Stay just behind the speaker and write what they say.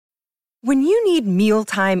When you need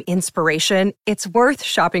mealtime inspiration, it's worth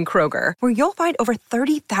shopping Kroger, where you'll find over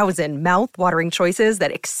 30,000 mouth-watering choices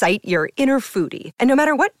that excite your inner foodie. And no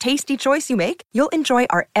matter what tasty choice you make, you'll enjoy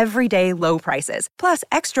our everyday low prices, plus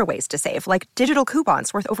extra ways to save, like digital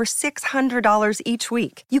coupons worth over $600 each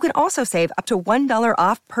week. You can also save up to $1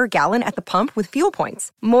 off per gallon at the pump with fuel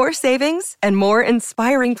points. More savings and more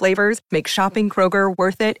inspiring flavors make shopping Kroger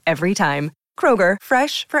worth it every time. Kroger,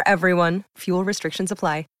 fresh for everyone. Fuel restrictions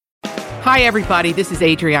apply. Hi, everybody. This is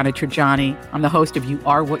Adriana Trajani. I'm the host of You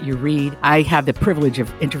Are What You Read. I have the privilege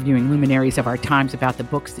of interviewing luminaries of our times about the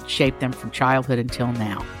books that shaped them from childhood until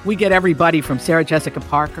now. We get everybody from Sarah Jessica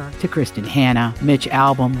Parker to Kristen Hanna, Mitch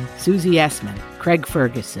Albom, Susie Essman, Craig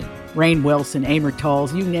Ferguson, Rainn Wilson, Amor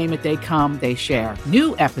Tolls, you name it, they come, they share.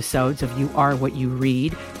 New episodes of You Are What You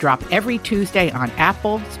Read drop every Tuesday on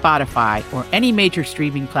Apple, Spotify, or any major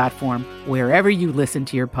streaming platform wherever you listen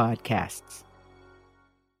to your podcasts.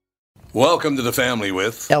 Welcome to the family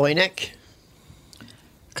with L.A. Nick,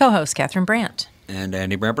 co-host Catherine Brandt, and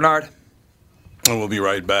Andy Brandt Bernard. And we'll be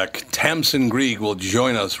right back. Tamsin Greig will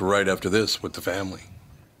join us right after this with the family.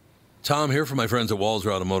 Tom here from my friends at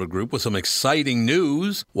Walser Automotive Group with some exciting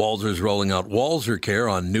news. Walser's rolling out Walser Care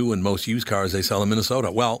on new and most used cars they sell in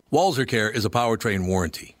Minnesota. Well, Walser Care is a powertrain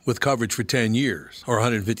warranty with coverage for 10 years or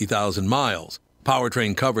 150,000 miles.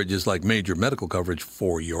 Powertrain coverage is like major medical coverage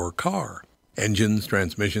for your car. Engines,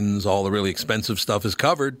 transmissions, all the really expensive stuff is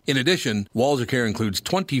covered. In addition, Walser Care includes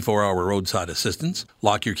 24-hour roadside assistance.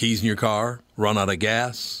 Lock your keys in your car, run out of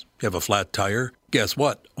gas, you have a flat tire. Guess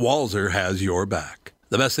what? Walser has your back.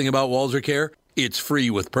 The best thing about Walser Care? It's free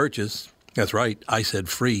with purchase. That's right, I said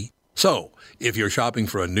free. So, if you're shopping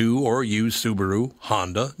for a new or used Subaru,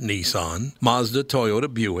 Honda, Nissan, Mazda,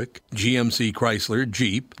 Toyota, Buick, GMC, Chrysler,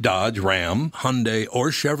 Jeep, Dodge, Ram, Hyundai, or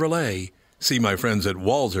Chevrolet, see my friends at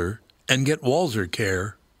Walser and get Walser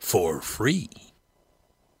Care for free.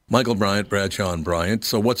 Michael Bryant, Bradshaw and Bryant.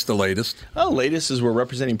 So what's the latest? Well, the latest is we're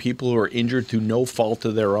representing people who are injured through no fault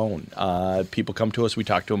of their own. People come to us. We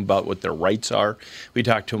talk to them about what their rights are. We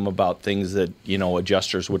talk to them about things that,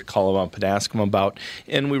 adjusters would call them up and ask them about.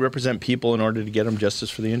 And we represent people in order to get them justice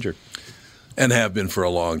for the injured. And have been for a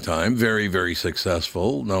long time. Very, very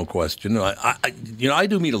successful, no question. I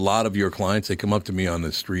do meet a lot of your clients. They come up to me on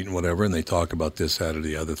the street and whatever, and they talk about this, that, or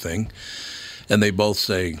the other thing. And they both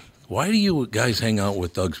say, why do you guys hang out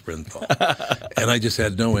with Doug Sprinthal? And I just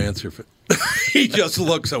had no answer for He just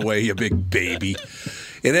looks away, you big baby.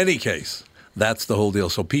 In any case, that's the whole deal.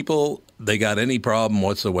 So people, they got any problem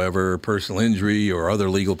whatsoever, personal injury or other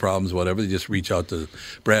legal problems, whatever, they just reach out to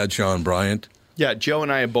Bradshaw and Bryant. Yeah, Joe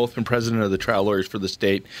and I have both been president of the trial lawyers for the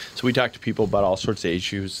state, so we talk to people about all sorts of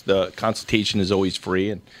issues. The consultation is always free,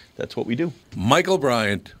 and that's what we do. Michael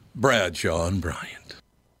Bryant, Bradshaw and Bryant.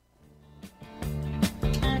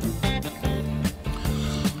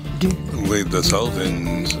 With the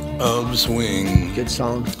Sultans of Swing. Good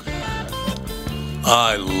song.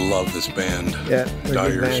 I love this band. Yeah,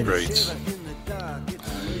 Dire Straits.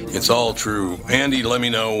 It's all true. Andy, let me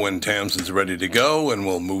know when Tamsin's ready to go, and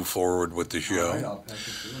we'll move forward with the show.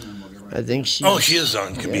 I think she. Oh, she is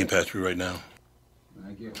on. Can be in Petri right now.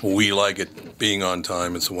 We like it. Being on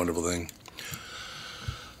time, it's a wonderful thing.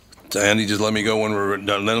 So Andy, just let me go when we're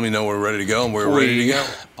done. Let me know we're ready to go, and we're ready to go.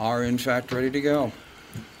 Are in fact ready to go.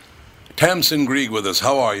 Tamsin Greig with us.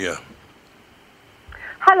 How are you?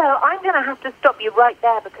 Hello. I'm going to have to stop you right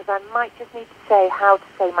there because I might just need to say how to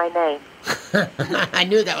say my name. I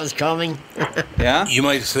knew that was coming. Yeah? You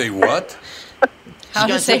might say what? How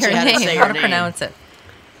to say her name, how to pronounce it.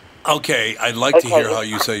 Okay, I'd like to hear how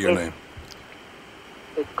you say your name.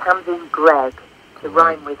 It comes in Greg to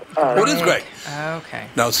rhyme with Ed. What is Greg? Okay.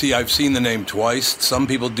 Now, see, I've seen the name twice. Some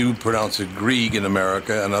people do pronounce it Grieg in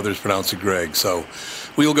America, and others pronounce it Greg. So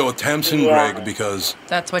we'll go with Tamsin Greig because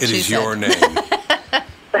that's what it she is said. your name.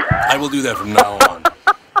 I will do that from now on.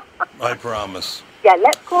 I promise. Yeah,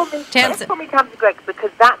 let's call me Tamsin Greig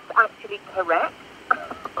because that's actually correct.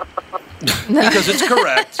 Because it's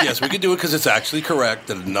correct. Yes, we could do it because it's actually correct,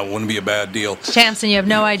 and that wouldn't be a bad deal. Tamsin, you have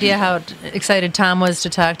no idea how excited Tom was to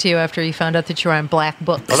talk to you after he found out that you were on Black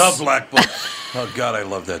Books. I love Black Books. Oh, God, I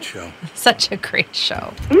love that show. Such a great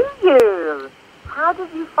show. Do you? How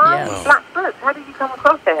did you find Black Books? How did you come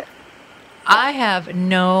across it? I have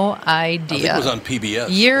no idea. I think it was on PBS.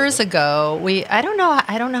 Years ago, I don't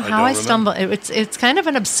know how I stumbled. It's kind of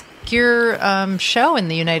an obscure show in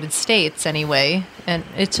the United States, anyway, and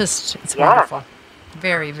it's wonderful,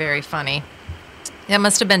 very, very funny. It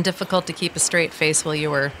must have been difficult to keep a straight face while you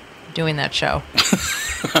were doing that show.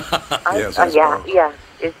 Yeah,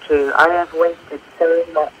 it's true. I have wasted so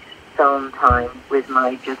much time with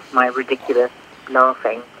my ridiculous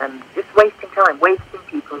laughing and just wasting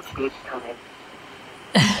people's good time.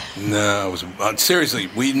 No, it was seriously.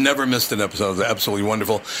 We never missed an episode. It was absolutely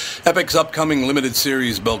wonderful. Epic's upcoming limited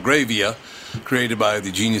series Belgravia, created by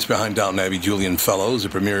the genius behind Downton Abbey, Julian Fellowes.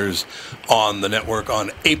 It premieres on the network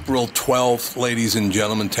on April 12th. Ladies and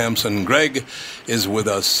gentlemen, Tamsin Greig is with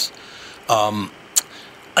us.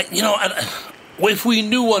 If we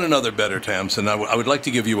knew one another better, Tamsin, I would like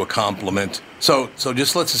to give you a compliment. So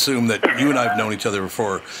just let's assume that you and I have known each other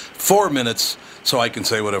for 4 minutes, so I can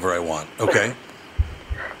say whatever I want. Okay?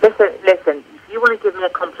 Listen. If you want to give me a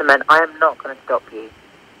compliment, I am not going to stop you.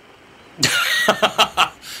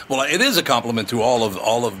 Well, it is a compliment to all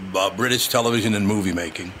of British television and movie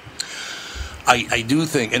making. I do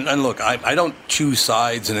think, and look, I don't choose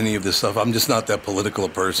sides in any of this stuff. I'm just not that political a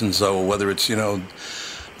person. So whether it's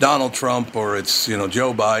Donald Trump or it's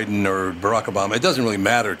Joe Biden or Barack Obama, it doesn't really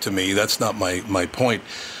matter to me. That's not my point.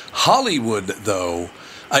 Hollywood, though,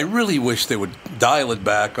 I really wish they would dial it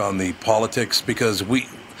back on the politics, because we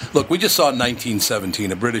just saw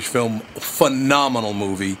 1917, a British film, phenomenal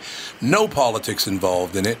movie, no politics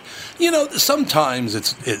involved in it.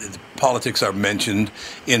 Sometimes politics are mentioned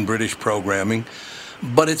in British programming,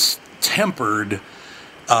 but it's tempered,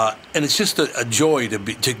 and it's just a joy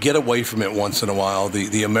to get away from it once in a while,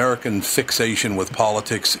 the American fixation with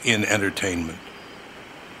politics in entertainment.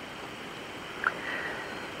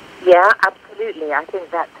 Yeah, absolutely. I think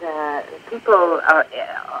that people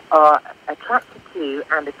are attracted to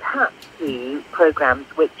and attached to programs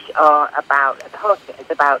which are about, at the heart of it,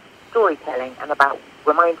 it's about storytelling and about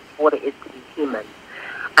reminding us what it is to be human.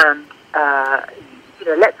 And,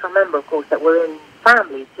 let's remember, of course, that we're in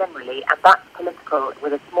families generally, and that's political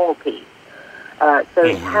with a small p.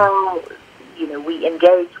 So how, we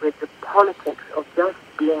engage with the politics of just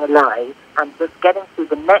being alive and just getting through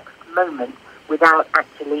the next moment without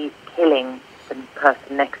actually killing the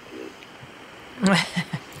person next to you.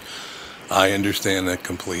 I understand that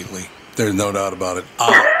completely. There's no doubt about it.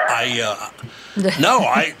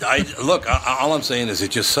 Look, all I'm saying is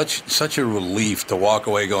it's just such a relief to walk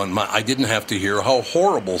away going, I didn't have to hear how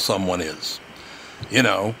horrible someone is,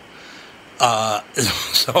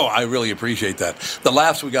 So I really appreciate that. The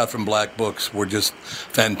laughs we got from Black Books were just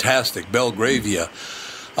fantastic. Belgravia.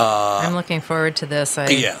 I'm looking forward to this.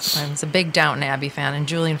 Yes. I was a big Downton Abbey fan, and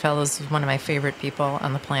Julian Fellowes is one of my favorite people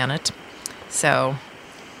on the planet. So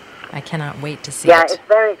I cannot wait to see it. Yeah, it's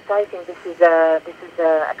very exciting. This is a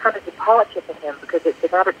kind of departure for him, because it's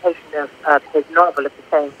an adaptation of his novel of the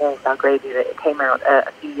same name, Belgravia. It came out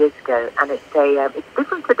a few years ago, and it's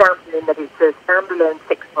different to Downton in that it's a standalone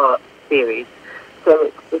 6-part series.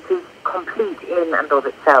 So it is complete in and of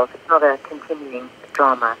itself. It's not a continuing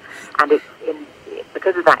drama, and it's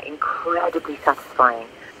because of that, incredibly satisfying,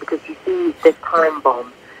 because you see this time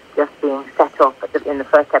bomb just being set off in the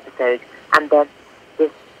first episode, and then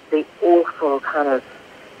the awful kind of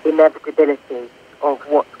inevitability of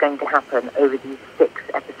what's going to happen over these 6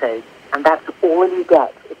 episodes, and that's all you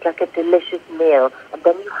get. It's like a delicious meal, and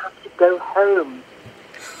then you have to go home.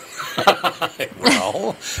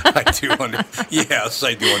 Well, yes,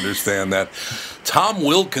 I do understand that. Tom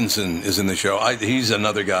Wilkinson is in the show. He's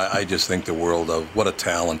another guy I just think the world of. What a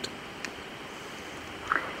talent.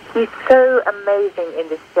 He's so amazing in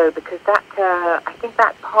this show, because I think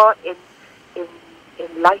that part in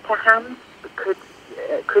Lighter Hands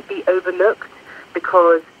could be overlooked,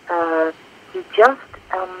 because he just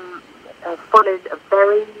follows a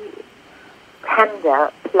very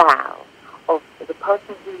tender plough of the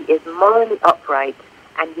person who is morally upright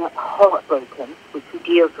and yet heartbroken, which he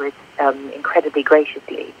deals with incredibly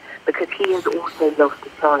graciously, because he has also lost a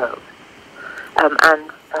child.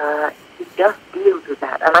 And he just deals with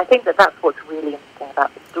that. And I think that that's what's really interesting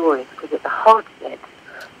about the story, because at the heart of it,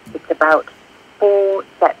 it's about 4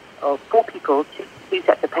 people, two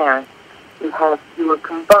sets of parents who are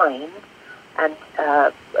combined and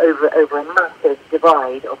over a massive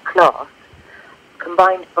divide of class,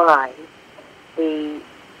 combined by the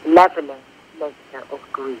leveling nature of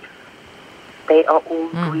grief. They are all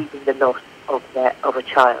grieving the loss of a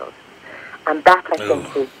child, and that I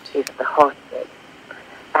think is the heart of it.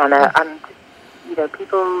 And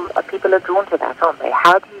people are drawn to that, aren't they?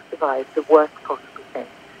 How do you survive the worst possible thing?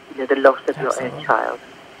 The loss of your own child.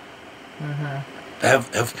 Mm-hmm.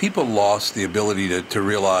 Have people lost the ability to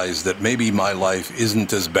realize that maybe my life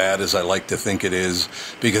isn't as bad as I like to think it is,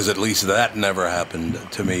 because at least that never happened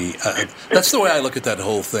to me? That's the way I look at that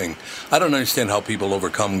whole thing. I don't understand how people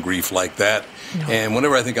overcome grief like that. No. And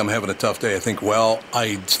whenever I think I'm having a tough day, I think, well,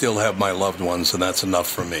 I still have my loved ones, and that's enough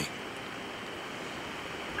for me.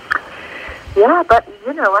 Yeah, but,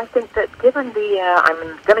 I think that given the, I'm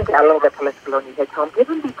going to get a little bit political on you here, Tom,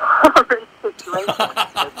 given the current situation,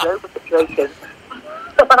 the global situation,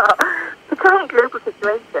 the current global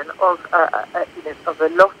situation of a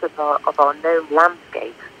loss of our known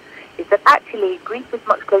landscape, is that actually grief is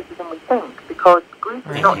much closer than we think, because grief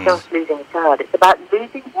is not just losing a child, it's about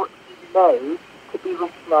losing what you know to be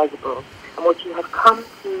recognisable, and what you have come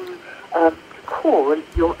to call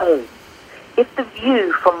your own. If the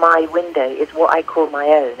view from my window is what I call my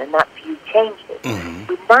own, and that view changes,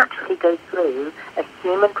 we naturally go through a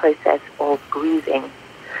human process of grieving.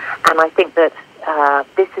 And I think that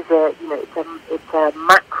this is it's a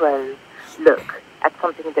macro look at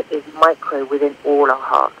something that is micro within all our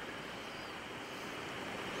hearts.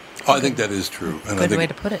 Oh, I think that is true. And good way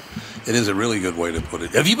to put it. It is a really good way to put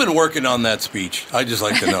it. Have you been working on that speech? I'd just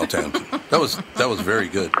like to know, Tamsin. That was very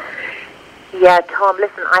good. Yeah, Tom,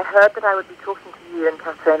 listen, I heard that I would be talking to you and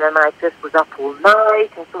Catherine, and I just was up all night.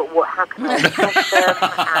 I thought, how can I impress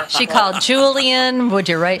them? She called Julian. Would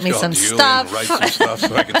you write me some stuff? Write some stuff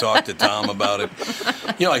so I could talk to Tom about it.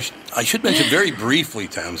 I should mention very briefly,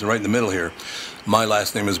 Tamsin, right in the middle here, my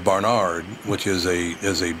last name is Barnard, which is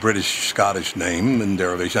a British-Scottish name in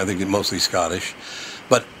derivation. I think mostly Scottish.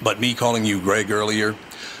 But me calling you Greg earlier,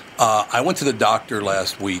 I went to the doctor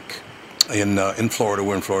last week. In Florida.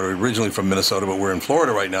 We're in Florida, originally from Minnesota, but we're in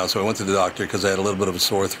Florida right now. So I went to the doctor because I had a little bit of a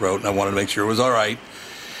sore throat, and I wanted to make sure it was all right.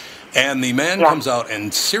 And the man comes out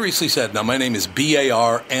and seriously said, now my name is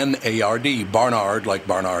Barnard, Barnard, like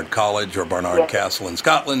Barnard College or Barnard Castle in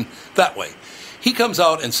Scotland, that way. He comes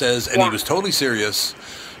out and says, and he was totally serious,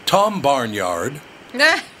 Tom Barnyard.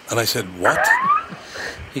 And I said, what?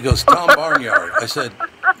 He goes, Tom Barnyard. I said,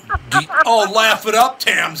 laugh it up,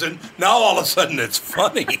 Tamsin. Now all of a sudden it's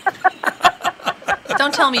funny.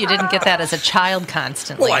 Don't tell me you didn't get that as a child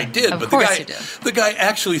constantly. Well, I did, but the guy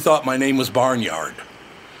actually thought my name was Barnyard.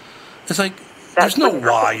 It's like, there's no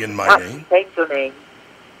Y in my name. Change your name.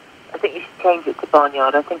 I think you should change it to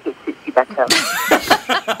Barnyard. I think it suits you better.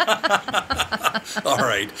 All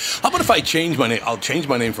right. How about if I change my name? I'll change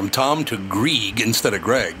my name from Tom to Grieg instead of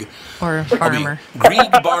Greg. Or Farmer.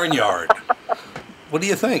 Grieg Barnyard. What do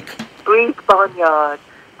you think? Grieg Barnyard.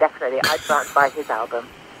 Definitely. I'd go and buy his album.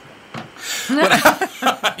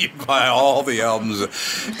 You buy all the albums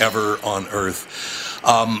ever on Earth.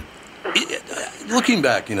 Looking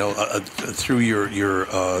back, through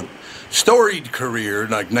your storied career,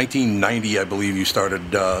 like 1990, I believe you started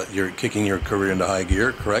you're kicking your career into high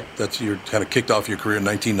gear, correct? You kind of kicked off your career in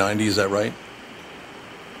 1990, is that right?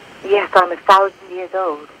 Yes, I'm 1,000 years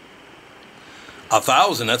old.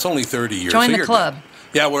 1,000? That's only 30 years. Join the club.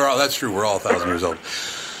 Yeah, that's true. We're all 1,000 years old.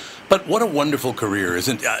 But what a wonderful career,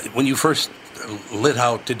 isn't it? When you first lit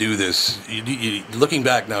out to do this, looking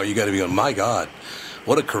back now, you got to be going, my God,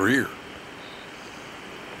 what a career.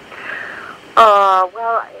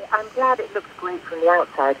 Well, I'm glad it looks great from the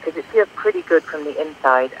outside, because it feels pretty good from the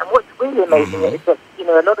inside. And what's really amazing is that,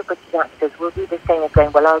 a lot of British actors will do this thing of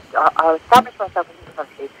going, well, I'll establish myself in this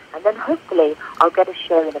country, and then hopefully I'll get a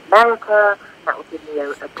show in America. That will give me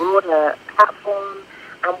a broader platform.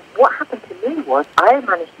 And what happened to me was I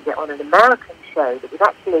managed to get on an American show that was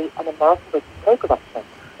actually an American British co-production,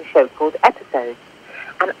 a show called Episodes.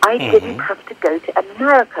 And I didn't have to go to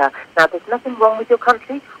America. Now, there's nothing wrong with your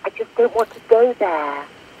country. I just don't want to go there.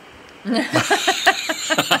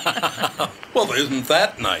 Well, isn't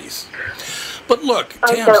that nice? But look,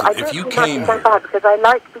 Tamsin, if you came here... bad, because I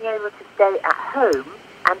like being able to stay at home.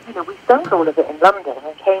 And, we filmed all of it in London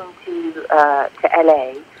and came to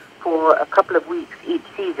LA for a couple of weeks each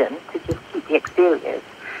season to just keep the experience.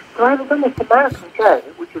 So I was on this American show,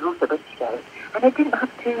 which was also a British show, and I didn't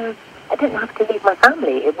have to leave my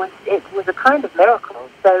family. It was a kind of miracle.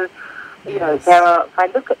 So, if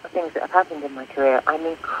I look at the things that have happened in my career, I'm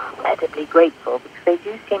incredibly grateful, because they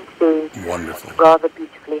do seem to be wonderful, rather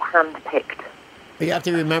beautifully handpicked. But you have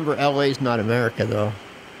to remember, LA's not America, though.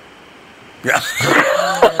 Yeah.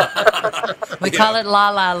 We call it La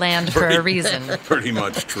La Land for a reason. Pretty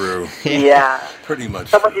much true. Yeah. Pretty much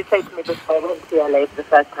Someone true. did say to me before I went to LA for the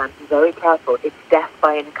first time, be very careful, it's death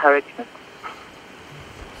by encouragement.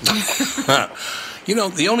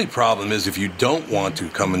 The only problem is if you don't want to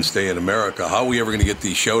come and stay in America, how are we ever going to get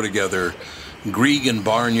the show together, Grieg and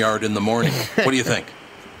Barnyard in the morning? What do you think?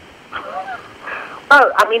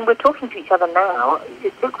 Oh, we're talking to each other now.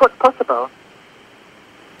 Look what's possible.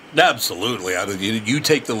 Absolutely. You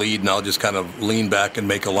take the lead, and I'll just kind of lean back and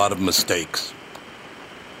make a lot of mistakes.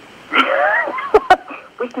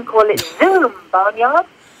 We can call it Zoom, Barnyard.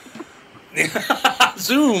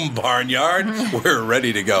 Zoom, Barnyard. We're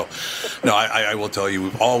ready to go. No, I will tell you,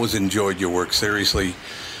 we've always enjoyed your work, seriously.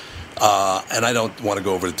 And I don't want to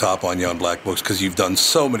go over the top on you on Black Books because you've done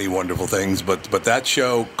so many wonderful things, but that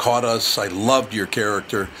show caught us. I loved your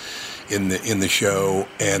character in the show,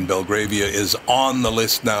 and Belgravia is on the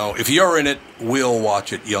list now. If you're in it, we'll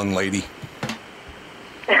watch it, young lady.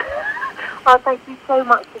 Oh, thank you so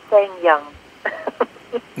much for saying young.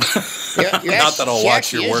 Not that I'll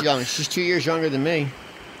watch your work. Young. She's 2 years younger than me.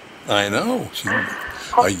 I know. She's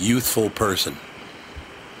a youthful person.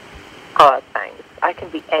 Oh, thanks. I can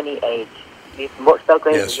be any age. You can watch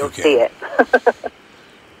Belgravia and you'll see it.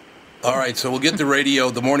 All right, so we'll get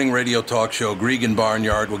the morning radio talk show, Grieg and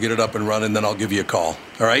Barnyard. We'll get it up and running, then I'll give you a call.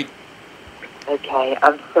 All right? Okay,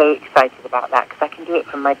 I'm so excited about that because I can do it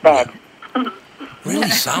from my bed. Yeah.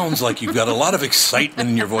 Really sounds like you've got a lot of excitement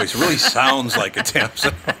in your voice. It really sounds like a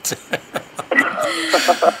Tamsin.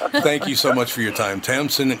 Thank you so much for your time.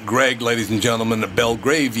 Tamsin Greig, ladies and gentlemen,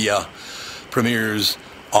 Belgravia premieres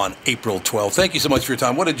on April 12th. Thank you so much for your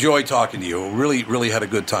time. What a joy talking to you. Really, really had a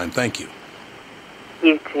good time. Thank you.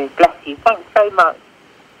 You too. Bless you. Thanks very much.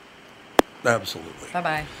 Absolutely.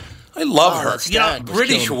 Bye-bye. I love her. You know,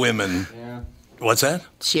 British women. Yeah. What's that?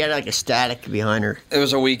 She had like a static behind her. It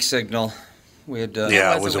was a weak signal. We had.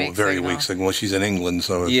 It was a very weak signal. Well, she's in England,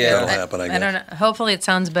 so that'll happen, I guess. I don't know. Hopefully it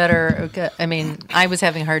sounds better. I mean, I was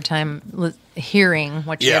having a hard time hearing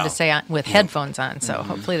what she had to say with headphones on, so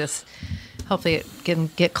hopefully it can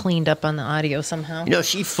get cleaned up on the audio somehow. You know,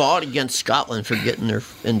 she fought against Scotland for getting their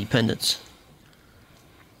independence.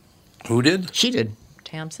 Who did? She did.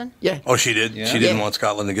 Tamsin? Yeah. Oh, she did? Yeah. She didn't want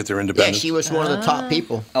Scotland to get their independence? Yeah, she was one of the top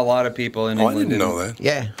people. A lot of people in England. I didn't know that.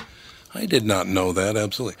 Yeah. I did not know that,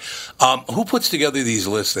 absolutely. Who puts together these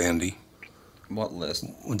lists, Andy? What list?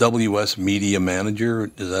 WS Media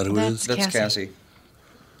Manager, is that who it is? That's Cassie.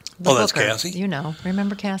 That's Cassie? You know.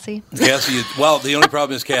 Remember Cassie? Cassie, well, the only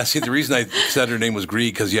problem is Cassie, the reason I said her name was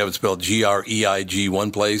Grieg because you have it spelled Greig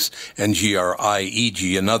one place and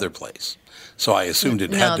Grieg another place. So I assumed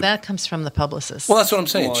it had to... No, that comes from the publicist. Well, that's what I'm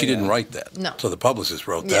saying. She didn't write that. No. So the publicist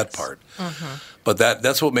wrote that part. Mm-hmm. But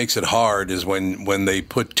that's what makes it hard is when they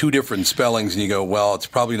put two different spellings and you go, well, it's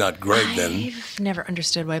probably not Greg then. I've never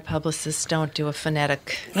understood why publicists don't do a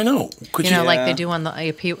phonetic. I know. Could you like they do on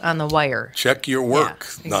the wire. Check your work.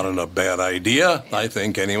 Yeah, not a bad idea, I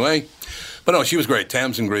think, anyway. But no, she was great.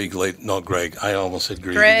 Tamsin Greig, Greg. I almost said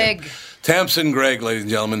Greig. Greg. Tamsin Greig, ladies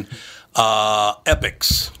and gentlemen.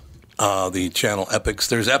 Epix. The channel Epix.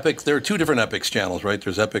 There's Epix. There are two different Epix channels, right?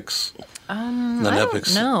 There's Epix. I don't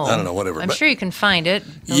know. I don't know. Whatever. I'm sure you can find it.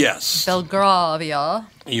 Yes. Belgravia.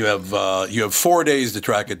 You have 4 days to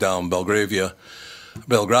track it down. Belgravia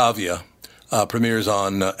premieres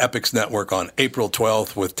on Epix Network on April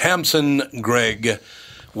 12th with Tamsin Greig.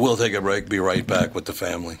 We'll take a break. Be right back with the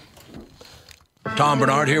family. Tom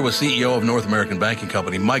Bernard here with CEO of North American Banking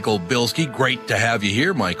Company, Michael Bilski. Great to have you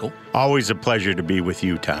here, Michael. Always a pleasure to be with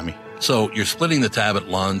you, Tommy. So you're splitting the tab at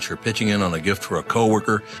lunch or pitching in on a gift for a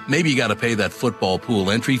coworker. Maybe you got to pay that football pool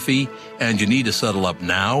entry fee and you need to settle up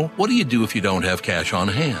now. What do you do if you don't have cash on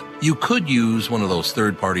hand? You could use one of those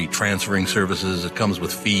third-party transferring services that comes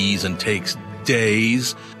with fees and takes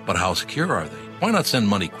days. But how secure are they? Why not send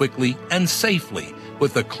money quickly and safely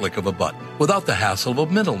with the click of a button without the hassle of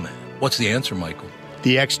a middleman? What's the answer, Michael?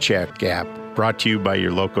 The XCheck app, brought to you by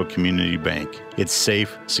your local community bank. It's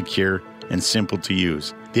safe, secure, and simple to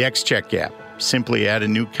use. The XCheck app. Simply add a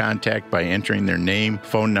new contact by entering their name,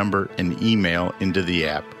 phone number, and email into the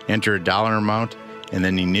app. Enter a dollar amount and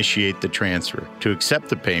then initiate the transfer. To accept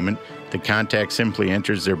the payment, the contact simply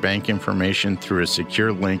enters their bank information through a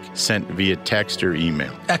secure link sent via text or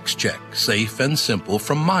email. XCheck, safe and simple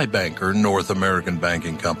from my banker, North American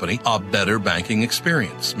Banking Company. A better banking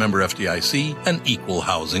experience. Member FDIC, an equal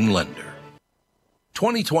housing lender.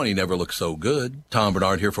 2020 never looked so good. Tom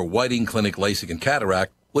Bernard here for Whiting Clinic LASIK and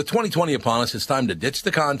Cataract. With 2020 upon us, it's time to ditch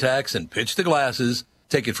the contacts and pitch the glasses.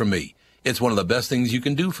 Take it from me. It's one of the best things you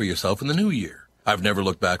can do for yourself in the new year. I've never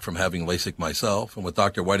looked back from having LASIK myself, and with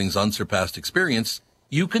Dr. Whiting's unsurpassed experience,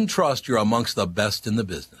 you can trust you're amongst the best in the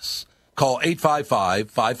business. Call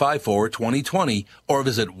 855-554-2020 or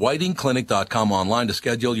visit whitingclinic.com online to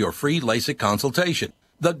schedule your free LASIK consultation.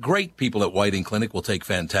 The great people at Whiting Clinic will take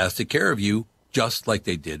fantastic care of you, just like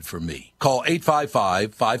they did for me. Call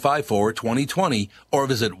 855-554-2020 or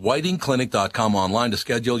visit whitingclinic.com online to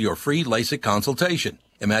schedule your free LASIK consultation.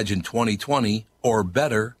 Imagine 2020 or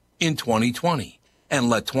better in 2020. And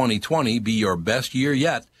let 2020 be your best year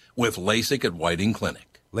yet with LASIK at Whiting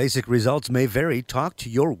Clinic. LASIK results may vary. Talk to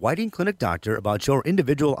your Whiting Clinic doctor about your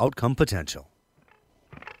individual outcome potential.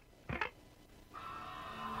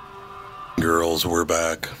 Girls, we're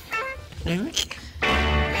back.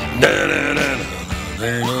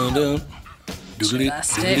 Should I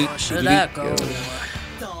stay or should I go?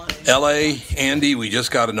 LA, Andy, we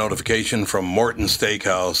just got a notification from Morton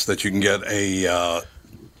Steakhouse that you can get a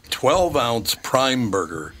 12-ounce prime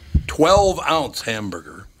burger. 12-ounce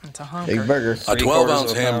hamburger. It's a honker. Big burger. A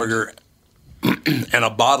 12-ounce hamburger and a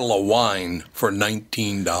bottle of wine for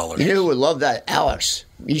 $19. You know who would love that? Alex.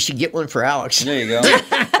 You should get one for Alex. There you go.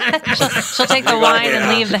 She'll take the wine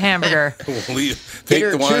and leave the hamburger. Take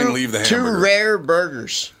the wine, leave the hamburger. 2 rare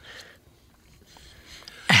burgers.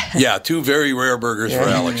 Yeah, 2 very rare burgers for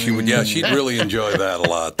Alex. She'd really enjoy that a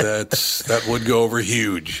lot. That would go over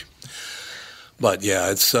huge. But yeah,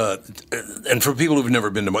 it's and for people who've never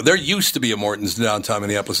been to Morton, there used to be a Morton's downtown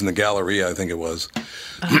Minneapolis in the Galleria, I think it was.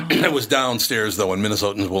 It was downstairs though, and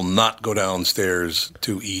Minnesotans will not go downstairs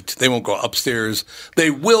to eat. They won't go upstairs. They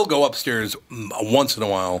will go upstairs once in a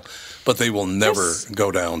while, but they will never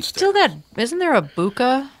go downstairs. Isn't there a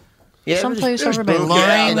Buka? Yeah, someplace there's over by Buka.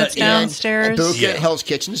 Loring that's downstairs. Buka, Hell's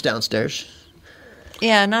Kitchen's downstairs.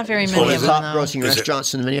 Yeah, not very many One of of the them, top though. grossing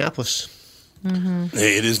restaurants in Minneapolis. Mm-hmm.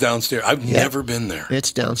 It is downstairs. I've never been there.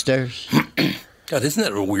 It's downstairs. God, isn't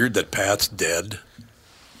that weird that Pat's dead?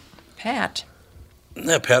 Pat?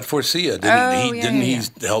 Yeah, Pat Forcia. Didn't he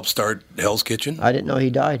help start Hell's Kitchen? I didn't know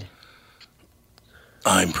he died.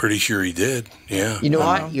 I'm pretty sure he did. Yeah. You know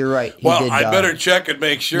what? You're right. He Well, did I die. better check and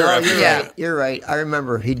make sure. No, you're right. I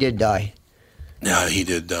remember he did die. Yeah, he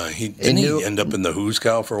did die. Didn't he end up in the Who's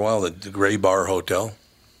Cow for a while, the Gray Bar Hotel?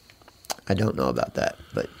 I don't know about that,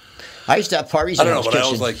 but I used to have parties I in don't know,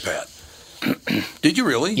 Hell's but Kitchen. I was like Pat. Did you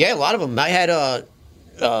really? Yeah, a lot of them. I had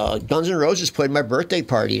Guns N' Roses played my birthday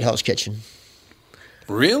party at Hell's Kitchen.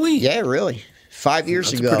 Really? Yeah, really. 5 years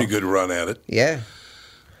That's ago. a pretty good run at it. Yeah.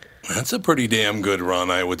 That's a pretty damn good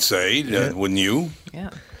run, I would say, wouldn't you? Yeah.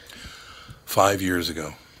 5 years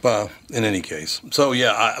ago. Well, in any case. So,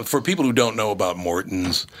 yeah, for people who don't know about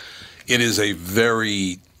Morton's, it is a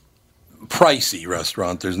very pricey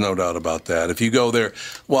restaurant. There's no doubt about that. If you go there,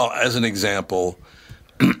 well, as an example,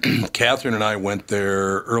 Catherine and I went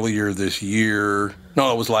there earlier this year.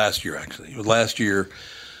 No, it was last year, actually. It was last year.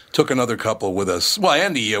 Took another couple with us. Well,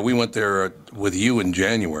 Andy, we went there with you in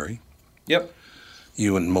January. Yep.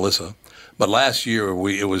 You and Melissa. But last year,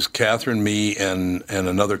 it was Catherine, me, and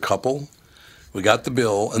another couple. We got the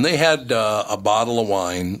bill, and they had a bottle of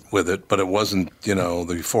wine with it, but it wasn't, the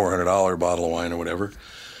 $400 bottle of wine or whatever.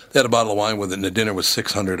 They had a bottle of wine with it, and the dinner was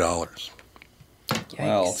 $600.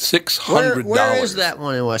 Wow. $600. Where is that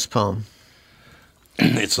one in West Palm?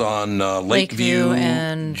 It's on Lakeview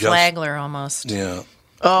and Flagler almost. Yeah.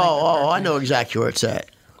 Oh, I know exactly where it's at.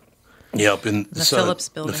 Yep, in the Phillips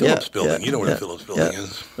Building. The Phillips Yeah, Building. yeah, You know where yeah, the Phillips Building yeah.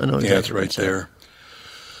 is. I know exactly Yeah, it's where right it's at. there.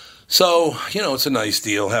 So, it's a nice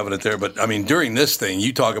deal having it there. But, I mean, during this thing,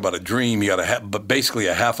 you talk about a dream. You got basically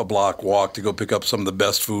a half a block walk to go pick up some of the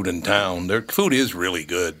best food in town. Their food is really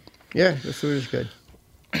good. Yeah, the food is good.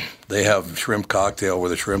 They have shrimp cocktail where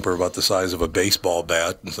the shrimp are about the size of a baseball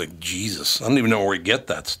bat. It's like, Jesus, I don't even know where we get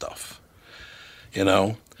that stuff.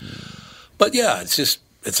 But, yeah,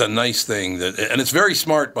 it's a nice thing. And it's very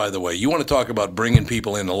smart, by the way. You want to talk about bringing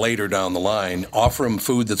people in later down the line, offer them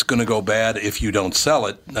food that's going to go bad if you don't sell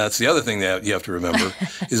it. That's the other thing that you have to remember,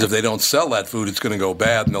 is if they don't sell that food, it's going to go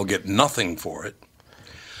bad and they'll get nothing for it.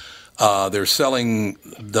 They're selling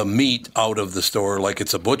the meat out of the store like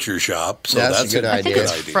it's a butcher shop. So that's a good idea. I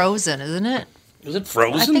think it's frozen, isn't it? Is it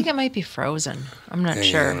frozen? I think it might be frozen. I'm not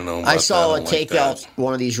sure. I don't know I saw a that. I don't like takeout.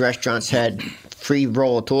 One of these restaurants had free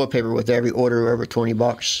roll of toilet paper with every order over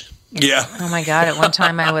 $20. Yeah. Oh my God! At one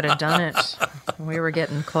time, I would have done it. We were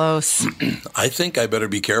getting close. I think I better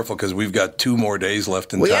be careful because we've got 2 more days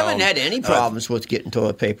left in We town. haven't had any problems with getting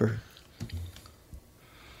toilet paper.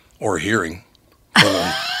 Or hearing.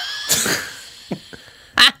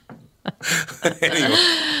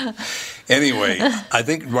 Anyway, I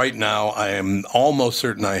think right now I am almost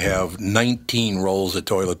certain I have 19 rolls of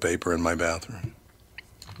toilet paper in my bathroom.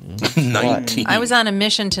 19. I was on a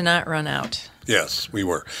mission to not run out. Yes, we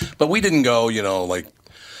were. But we didn't go, it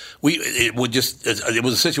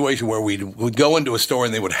was a situation where we would go into a store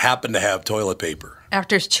and they would happen to have toilet paper.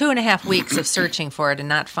 After 2.5 weeks of searching for it and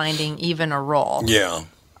not finding even a roll, Yeah.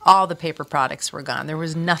 all the paper products were gone. There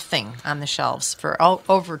was nothing on the shelves for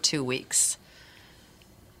over 2 weeks.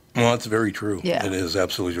 Well, that's very true. Yeah. It is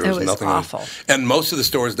absolutely true. It There's was nothing awful. And most of the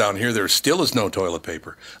stores down here, there still is no toilet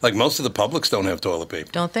paper. Like most of the Publix don't have toilet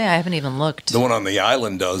paper. Don't they? I haven't even looked. The one on the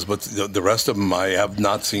island does, but the rest of them, I have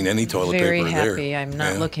not seen any toilet Very paper there. happy. I'm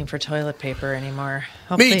not Yeah. looking for toilet paper anymore.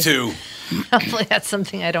 Me too. Hopefully that's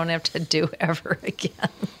something I don't have to do ever again.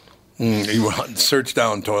 You want to search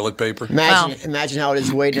down toilet paper? Imagine how it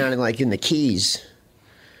is way down in the Keys.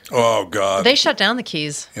 Oh, God. They shut down the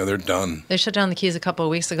Keys. Yeah, they're done. They shut down the Keys a couple of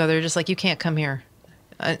weeks ago. They're just like, you can't come here.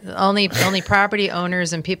 Only property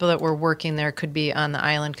owners and people that were working there could be on the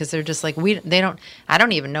island because they're just like, I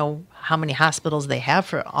don't even know how many hospitals they have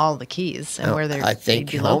for all the Keys and where they're I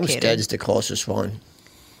think Homestead's the closest one.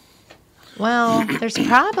 Well, there's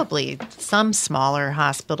probably some smaller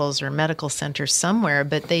hospitals or medical centers somewhere,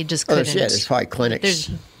 but they just couldn't. There's probably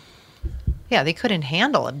clinics. They couldn't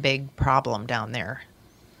handle a big problem down there.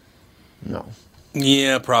 No.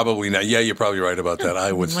 Yeah, probably not. Yeah, you're probably right about that.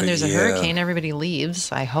 I would say, when there's a hurricane, everybody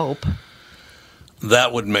leaves, I hope.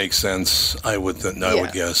 That would make sense, I would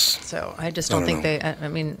guess. So I just don't think I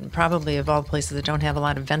mean, probably of all the places that don't have a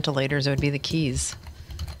lot of ventilators, it would be the Keys.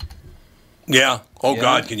 Yeah. Oh,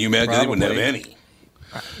 God, can you imagine? Probably. They wouldn't have any.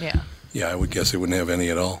 Yeah. Yeah, I would guess they wouldn't have any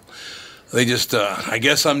at all. They just, I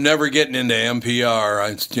guess I'm never getting into NPR.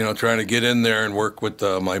 I'm, trying to get in there and work with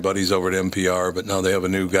my buddies over at NPR, but now they have a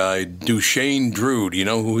new guy, Duchesne Drew. Do you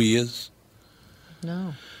know who he is?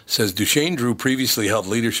 No. Says Duchesne Drew previously held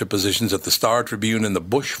leadership positions at the Star Tribune and the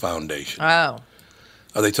Bush Foundation. Oh.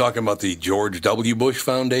 Are they talking about the George W. Bush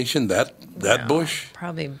Foundation? That Bush?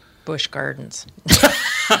 Probably Busch Gardens.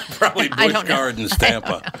 Probably Busch Gardens,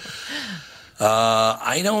 Tampa.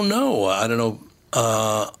 I don't know.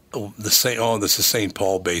 This is St.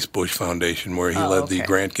 Paul-based Bush Foundation, where he led the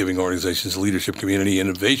grant-giving organization's leadership community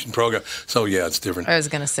innovation program. So, yeah, it's different. I was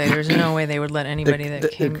going to say, there's no way they would let anybody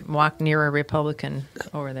that walk near a Republican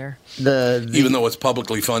over there. Even though it's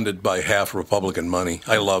publicly funded by half Republican money.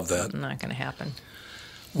 I love that. Not going to happen.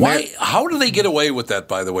 Why? How do they get away with that,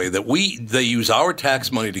 by the way, that they use our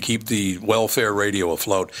tax money to keep the welfare radio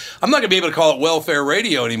afloat? I'm not going to be able to call it welfare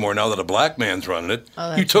radio anymore now that a black man's running it.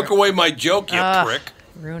 Oh, you took away my joke, you prick.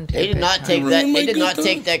 They did not take that. They did not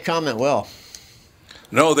take that comment well.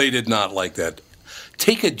 No, they did not like that.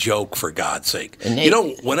 Take a joke, for God's sake.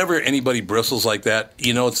 Whenever anybody bristles like that,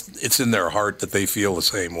 it's in their heart that they feel the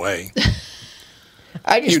same way.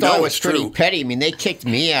 I just thought it was pretty petty. I mean, they kicked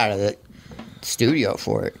me out of the studio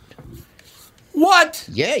for it. What?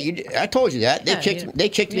 Yeah, I told you that. They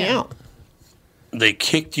kicked me out. They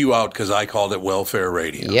kicked you out because I called it welfare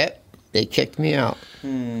radio. Yep, they kicked me out.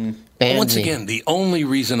 Once again, the only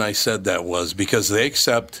reason I said that was because they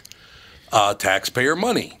accept taxpayer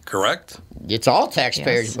money, correct? It's all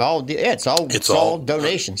taxpayers. Yes. It's all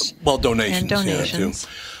donations. Well, donations. And donations. Yeah,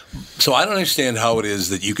 too. So I don't understand how it is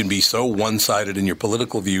that you can be so one-sided in your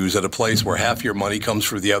political views at a place where half your money comes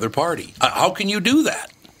from the other party. How can you do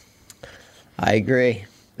that? I agree.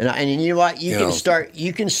 And you know what? You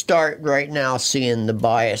can start right now seeing the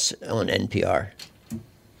bias on NPR.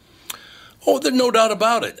 Oh, there's no doubt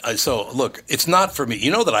about it. So, look, it's not for me.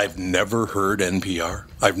 You know that I've never heard NPR?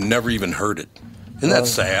 I've never even heard it. Isn't that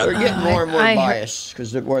sad? They're getting more and more biased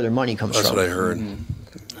because where their money comes from. That's what I heard.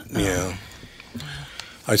 Mm-hmm. Yeah.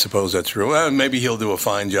 I suppose that's true. Maybe he'll do a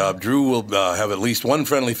fine job. Drew will have at least one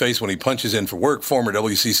friendly face when he punches in for work. Former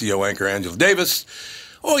WCCO anchor Angela Davis.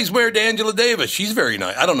 Oh, he's married to Angela Davis. She's very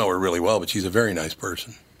nice. I don't know her really well, but she's a very nice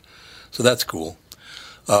person. So that's cool.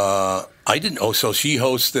 I didn't. Oh, so she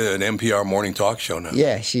hosts an NPR morning talk show now.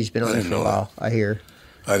 Yeah, she's been on it for a while. I hear.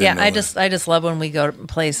 I just love when we go to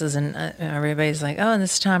places and everybody's like, oh, and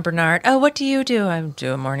this is Tom Bernard. Oh, what do you do? I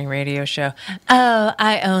do a morning radio show. Oh,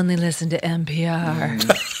 I only listen to NPR.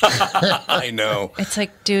 I know. It's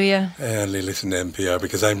like, do you? I only listen to NPR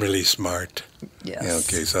because I'm really smart. Yes. Yeah,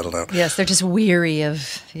 okay, settle down. Yes, they're just weary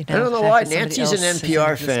of, I don't know why. Nancy's an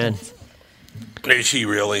NPR fan. Is she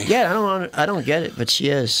really? Yeah, I don't get it, but she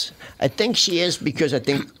is. I think she is because I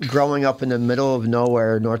think growing up in the middle of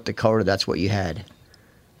nowhere, North Dakota, that's what you had.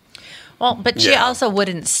 Well, but she also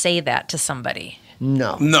wouldn't say that to somebody.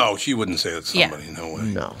 No. No, she wouldn't say that to somebody. Yeah. No way.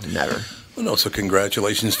 No, never. Well, no, so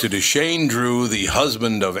congratulations to Duchesne Drew, the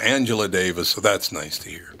husband of Angela Davis. So that's nice to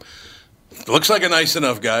hear. Looks like a nice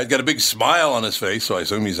enough guy. He's got a big smile on his face, so I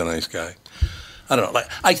assume he's a nice guy. I don't know.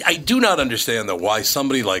 I do not understand, though, why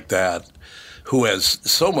somebody like that, who has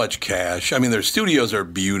so much cash. I mean, their studios are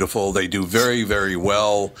beautiful. They do very, very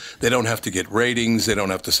well. They don't have to get ratings. They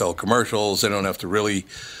don't have to sell commercials. They don't have to really...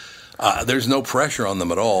 there's no pressure on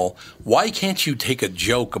them at all. Why can't you take a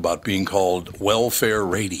joke about being called welfare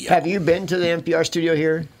radio? Have you been to the NPR studio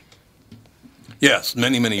here? Yes,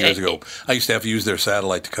 many, many years ago. I used to have to use their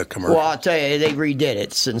satellite to cut commercials. Well, I'll tell you, they redid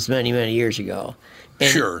it since many, many years ago.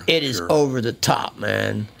 And it is over the top,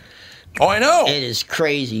 man. Oh, I know. It is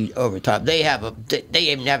crazy over the top. They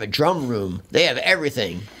even have a drum room. They have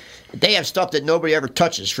everything. They have stuff that nobody ever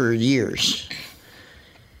touches for years.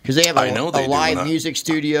 Because they have a live music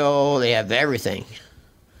studio. They have everything.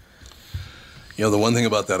 You know, the one thing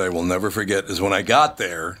about that I will never forget is when I got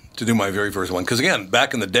there to do my very first one. Because, again,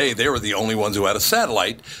 back in the day, they were the only ones who had a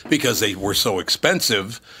satellite because they were so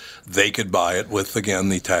expensive. They could buy it with, again,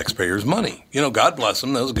 the taxpayers' money. God bless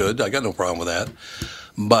them. That was good. I got no problem with that.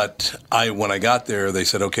 But when I got there, they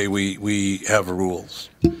said, okay, we have rules.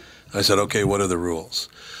 I said, okay, what are the rules?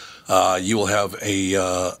 You will have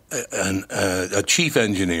a chief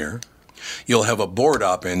engineer. You'll have a board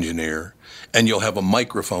op engineer. And you'll have a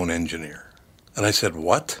microphone engineer. And I said,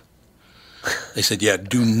 what? They said, yeah,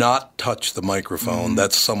 do not touch the microphone.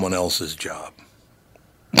 That's someone else's job.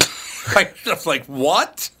 I was like,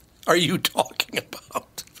 what are you talking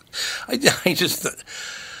about? I just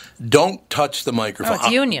don't touch the microphone. Oh,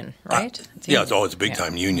 it's union, right? It's a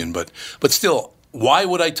big-time union. But still, why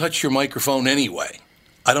would I touch your microphone anyway?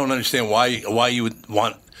 I don't understand why you would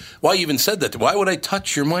want – why you even said that. Why would I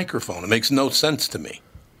touch your microphone? It makes no sense to me.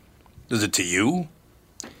 Is it to you?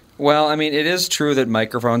 Well, I mean, it is true that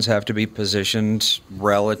microphones have to be positioned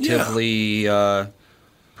relatively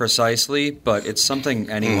precisely, but it's something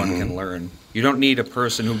anyone can learn. You don't need a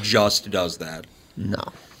person who just does that. No.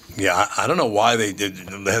 Yeah, I don't know why they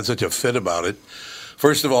had such a fit about it.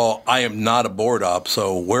 First of all, I am not a board op,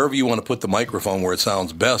 so wherever you want to put the microphone where it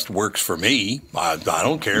sounds best works for me. I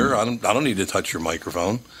don't care. I don't need to touch your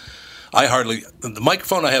microphone. The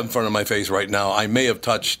microphone I have in front of my face right now, I may have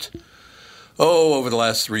touched... over the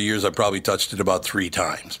last 3 years, I probably touched it about 3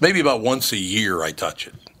 times. Maybe about once a year I touch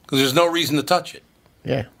it. Because there's no reason to touch it.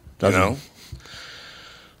 Yeah.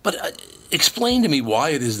 But explain to me why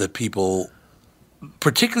it is that people,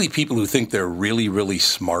 particularly people who think they're really, really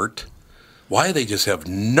smart, why they just have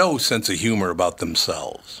no sense of humor about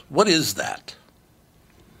themselves. What is that?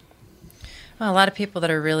 Well, a lot of people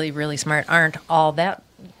that are really, really smart aren't all that...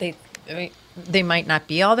 They might not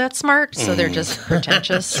be all that smart, so they're just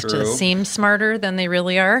pretentious to seem smarter than they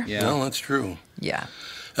really are. Yeah, well, that's true. Yeah.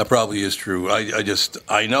 That probably is true.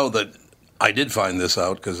 I know that I did find this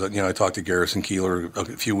out because, I talked to Garrison Keillor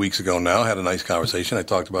a few weeks ago now, had a nice conversation. I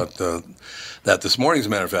talked about that this morning, as a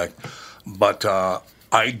matter of fact. But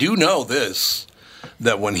I do know this,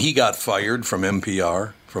 that when he got fired from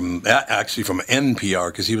NPR, from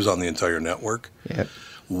NPR, because he was on the entire network,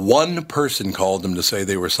 one person called him to say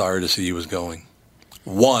they were sorry to see he was going.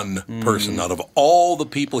 One person out of all the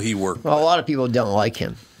people he worked with. Well, a lot of people don't like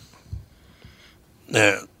him.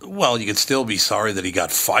 Well, you could still be sorry that he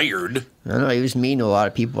got fired. I don't know. He was mean to a lot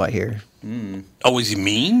of people, I hear. Oh, was he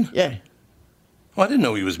mean? Yeah. Well, I didn't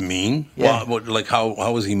know he was mean. Yeah. Well,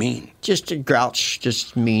 how was he mean? Just a grouch,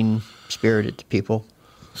 just mean-spirited to people.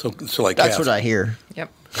 So like that's what I hear. Yep.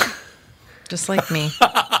 Just like me.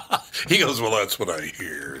 He goes, well, that's what I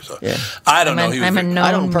hear. So, yeah. I don't know.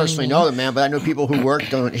 I don't personally know the man, but I know people who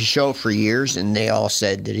worked on his show for years, and they all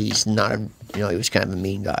said that he's not he was kind of a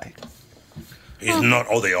mean guy. He's not.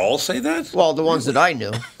 Oh, they all say that? Well, the ones that I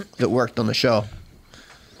knew that worked on the show.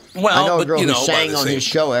 Well, I know a girl who sang on his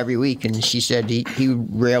show every week, and she said he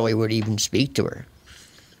rarely would even speak to her.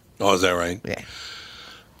 Oh, is that right? Yeah.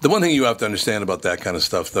 The one thing you have to understand about that kind of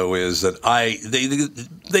stuff, though, is that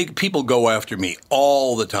people go after me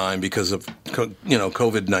all the time because of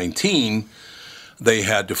COVID-19. They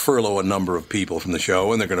had to furlough a number of people from the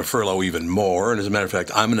show, and they're going to furlough even more. And as a matter of fact,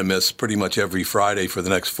 I'm going to miss pretty much every Friday for the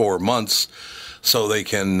next 4 months, so they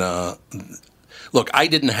can look. I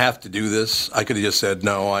didn't have to do this. I could have just said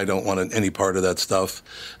no. I don't want any part of that stuff.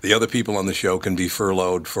 The other people on the show can be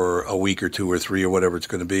furloughed for a week or 2 or 3 or whatever it's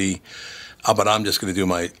going to be. But I'm just going to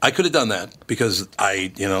do I could have done that because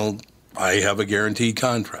I have a guaranteed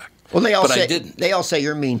contract. Well, I didn't. They all say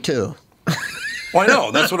you're mean too. Well, I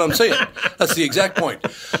know. That's what I'm saying. That's the exact point.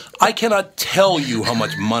 I cannot tell you how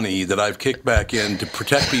much money that I've kicked back in to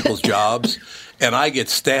protect people's jobs, and I get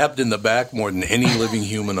stabbed in the back more than any living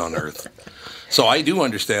human on earth. So I do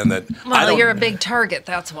understand that. Well, you're a big target,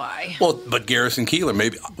 that's why. Well, but Garrison Keillor,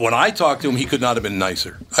 maybe when I talked to him, he could not have been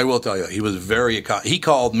nicer. I will tell you, he was he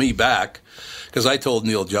called me back because I told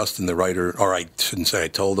Neil Justin, the writer, or I shouldn't say I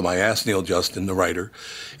told him. I asked Neil Justin, the writer,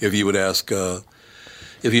 if he would ask Garrison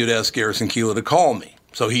Keillor to call me.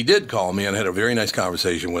 So he did call me, and I had a very nice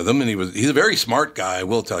conversation with him. And he's a very smart guy, I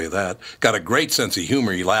will tell you that. Got a great sense of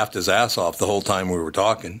humor. He laughed his ass off the whole time we were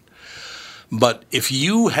talking. But if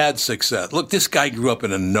you had success, look, this guy grew up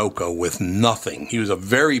in Anoka with nothing. He was a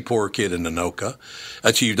very poor kid in Anoka,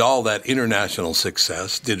 achieved all that international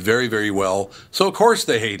success, did very, very well. So, of course,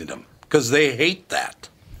 they hated him because they hate that.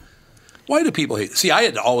 Why do people hate? See, I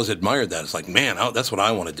had always admired that. It's like, man, that's what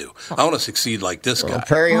I want to do. I want to succeed like this guy.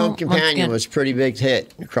 Prairie Home Companion was a pretty big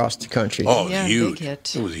hit across the country. Oh, it was huge. Big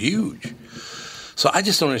hit. It was huge. So I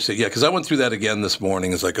just don't understand. Yeah, because I went through that again this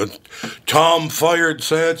morning. It's like, Tom fired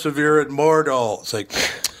Sansevier at Mordall. It's like,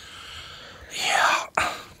 yeah.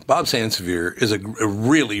 Bob Sansevier is a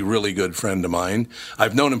really, really good friend of mine.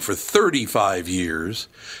 I've known him for 35 years.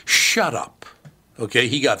 Shut up. Okay,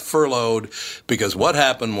 he got furloughed because what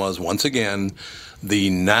happened was, once again, the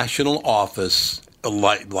national office,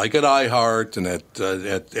 like at iHeart and at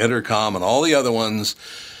Entercom and all the other ones,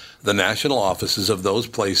 the national offices of those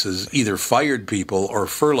places either fired people or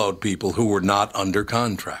furloughed people who were not under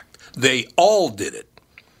contract. They all did it.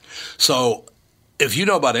 So if you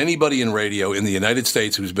know about anybody in radio in the United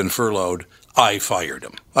States who's been furloughed, I fired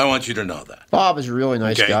him. I want you to know that. Bob is a really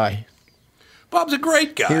nice guy. Bob's a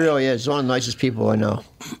great guy. He really is. He's one of the nicest people I know.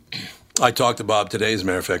 I talked to Bob today, as a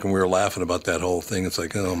matter of fact, and we were laughing about that whole thing. It's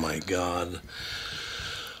like, oh, my God.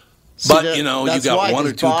 See, but, you know, you got one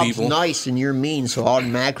or two Bob's people. Nice and you're mean, so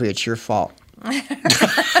automatically it's your fault.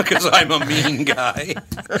 Because I'm a mean guy.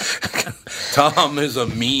 Tom is a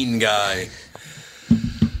mean guy.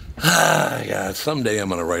 Yeah, someday I'm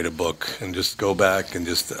going to write a book and just go back and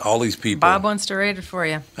just all these people. Bob wants to write it for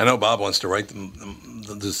you. I know Bob wants to write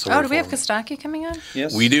this. Oh, do we have Kostaki coming on?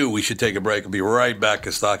 Yes. We do. We should take a break. We'll be right back.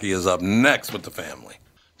 Kostaki is up next with the family.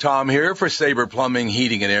 Tom here for Sabre Plumbing,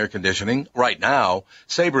 Heating, and Air Conditioning. Right now,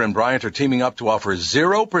 Sabre and Bryant are teaming up to offer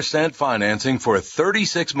 0% financing for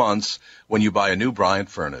 36 months when you buy a new Bryant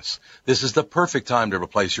furnace. This is the perfect time to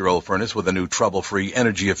replace your old furnace with a new trouble-free,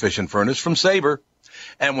 energy-efficient furnace from Sabre.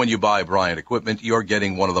 And when you buy Bryant equipment, you're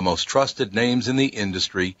getting one of the most trusted names in the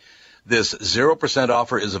industry. This 0%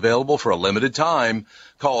 offer is available for a limited time.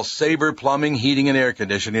 Call Sabre Plumbing, Heating, and Air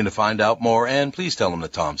Conditioning to find out more, and please tell them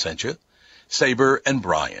that Tom sent you. Sabre and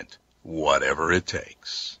Bryant, whatever it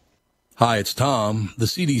takes. Hi, it's Tom. The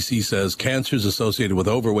CDC says cancers associated with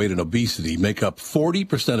overweight and obesity make up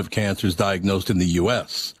 40% of cancers diagnosed in the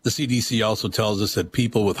U.S. The CDC also tells us that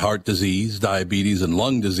people with heart disease, diabetes, and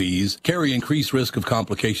lung disease carry increased risk of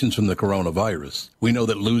complications from the coronavirus. We know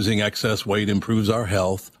that losing excess weight improves our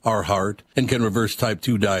health, our heart, and can reverse type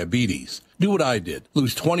 2 diabetes. Do what I did.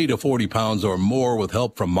 Lose 20 to 40 pounds or more with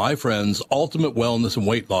help from my friends Ultimate Wellness and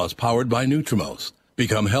Weight Loss powered by Nutrimost.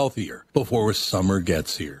 Become healthier before summer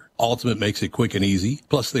gets here. Ultimate makes it quick and easy.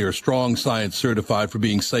 Plus, they are strong science certified for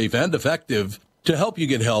being safe and effective. To help you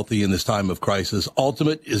get healthy in this time of crisis,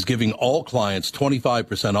 Ultimate is giving all clients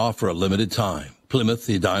 25% off for a limited time. Plymouth,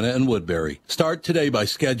 Edina, and Woodbury. Start today by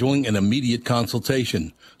scheduling an immediate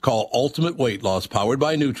consultation. Call Ultimate Weight Loss powered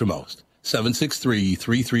by Nutrimost.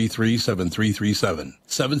 763-333-7337.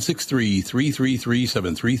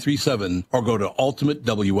 763-333-7337. Or go to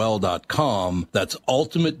ultimatewl.com. That's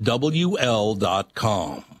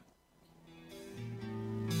ultimatewl.com.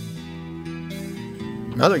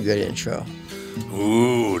 Another good intro.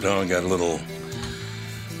 Ooh, Don got a little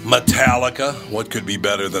Metallica. What could be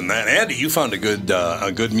better than that? Andy, you found a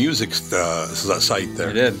good music site there.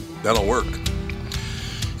 I did. That'll work.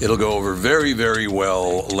 It'll go over very, very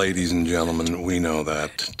well, ladies and gentlemen. We know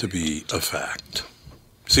that to be a fact.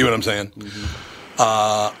 See what I'm saying?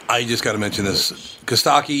 Mm-hmm. I just got to mention this.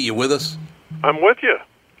 Kostaki, you with us? I'm with you.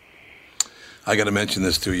 I got to mention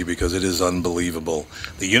this to you because it is unbelievable.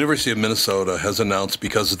 The University of Minnesota has announced,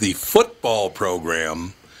 because the football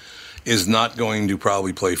program is not going to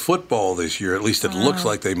probably play football this year, at least it looks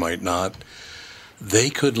like they might not,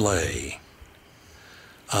 they could lay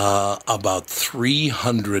about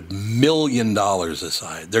 $300 million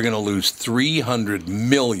aside. They're going to lose $300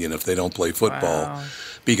 million if they don't play football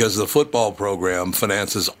because the football program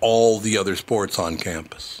finances all the other sports on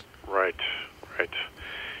campus. Right.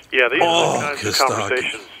 Yeah, these are the kinds of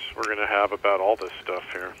conversations we're going to have about all this stuff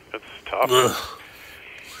here. It's tough. Ugh.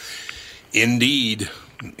 Indeed.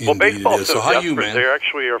 Well, baseball's so how desperate. you, man? They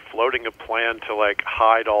actually are floating a plan to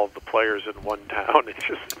hide all of the players in one town and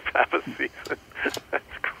just have a season.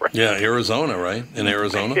 That's crazy. Yeah, Arizona, right? In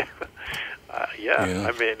Arizona. Yeah.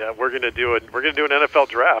 I mean, we're going to do an NFL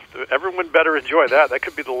draft. Everyone better enjoy that. That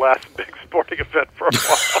could be the last big sporting event for a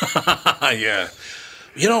while. Yeah.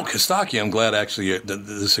 You know, Kostaki, I'm glad actually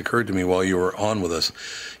this occurred to me while you were on with us.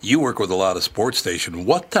 You work with a lot of sports stations.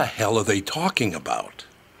 What the hell are they talking about?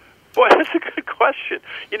 Boy, that's a good question.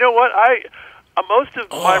 You know what? Most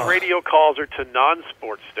of my radio calls are to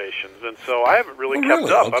non-sports stations, and so I haven't really kept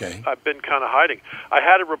up. Okay. I've been kind of hiding. I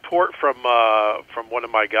had a report from one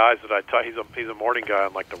of my guys that I taught. He's a morning guy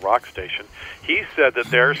on the rock station. He said that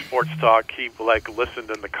their sports talk, he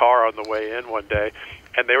listened in the car on the way in one day,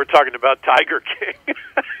 and they were talking about Tiger King.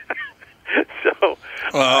 So,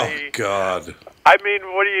 God. I mean,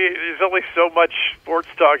 there's only so much sports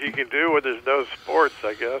talk you can do when there's no sports,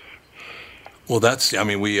 I guess. Well,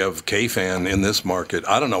 we have K-Fan in this market.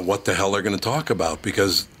 I don't know what the hell they're going to talk about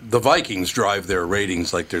because the Vikings drive their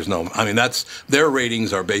ratings like there's no. I mean, their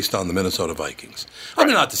ratings are based on the Minnesota Vikings. I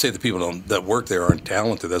mean, not to say the people that work there aren't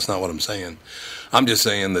talented. That's not what I'm saying. I'm just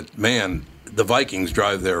saying that, man, the Vikings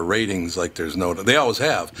drive their ratings like there's no. They always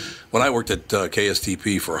have. When I worked at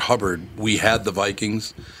KSTP for Hubbard, we had the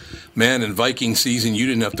Vikings. Man, in Viking season, you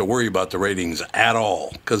didn't have to worry about the ratings at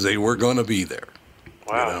all because they were going to be there.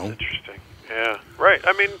 Wow, that's interesting. Yeah, right.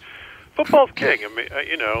 I mean, football's king. I mean,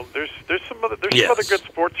 there's some other good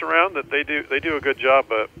sports around that they do a good job,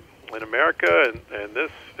 but in America and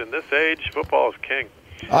in this age, football is king.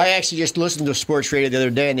 I actually just listened to sports radio the other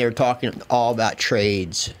day, and they were talking all about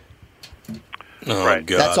trades. Oh, right.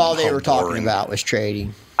 God, that's all they were talking boring. about was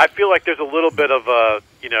trading. I feel like there's a little bit of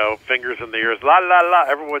fingers in the ears. La la la.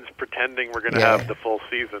 Everyone's pretending we're going to have the full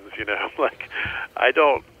seasons. Like I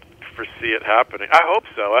don't foresee it happening. I hope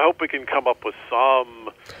so. I hope we can come up with some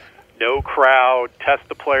no crowd, test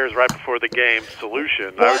the players right before the game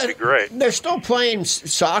solution. That would be great. They're still playing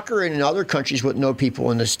soccer in other countries with no people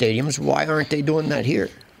in the stadiums. Why aren't they doing that here?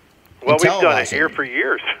 Well, we've done it here for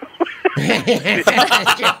years. No,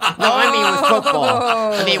 I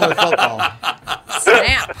mean with football.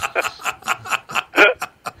 Snap.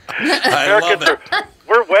 I love it.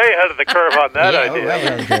 We're way ahead of the curve on that idea. We're way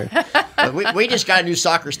ahead of the curve. We just got a new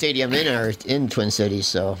soccer stadium in Twin Cities,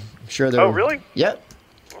 so I'm sure they're... Oh, really? Yep.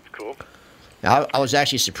 That's cool. I was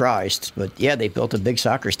actually surprised, but yeah, they built a big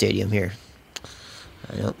soccer stadium here.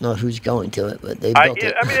 I don't know who's going to it, but they built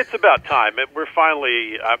it. I mean, it's about time.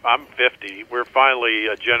 I'm 50. We're finally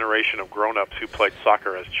a generation of grown-ups who played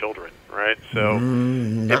soccer as children, right? So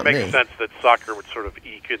it makes sense that soccer would sort of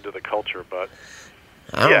eke into the culture, but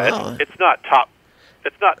it's not top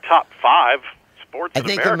 5 sports. I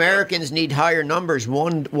think Americans need higher numbers.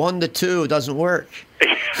 1 to 2 doesn't work.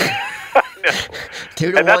 No.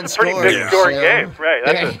 2 to and 1 that's a pretty scores, big scoring game,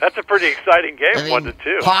 right? That's a pretty exciting game. 1 to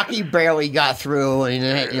 2. Hockey barely got through, and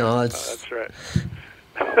it's. That's right.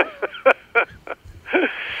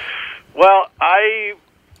 Well, I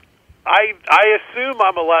assume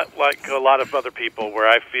I'm a lot like a lot of other people, where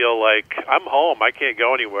I feel like I'm home. I can't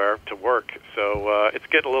go anywhere to work, so it's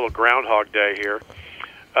getting a little Groundhog Day here.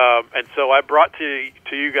 And so I brought to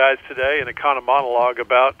you guys today an Econo monologue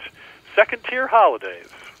about second-tier holidays.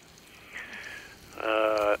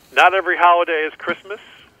 Not every holiday is Christmas,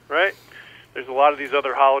 right? There's a lot of these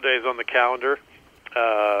other holidays on the calendar.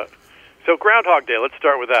 So Groundhog Day, let's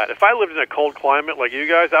start with that. If I lived in a cold climate like you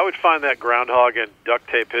guys, I would find that groundhog and duct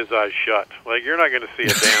tape his eyes shut. Like, you're not going to see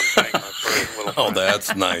a damn thing. Oh,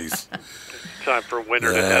 that's nice. Time for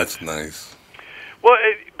winter to head. That's nice. Well,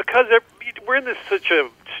 because we're in such a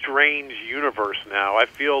strange universe now, I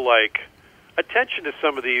feel like attention to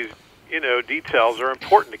some of these, details are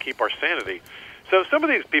important to keep our sanity. So some of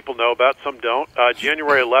these people know about, some don't.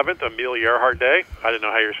 January 11th, Amelia Earhart Day. I didn't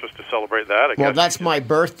know how you're supposed to celebrate that. Well, that's my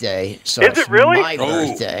birthday. So is it really? My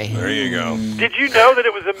birthday. There you go. Did you know that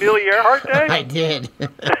it was Amelia Earhart Day? I did.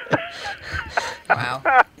 Wow.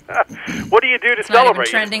 What do you do to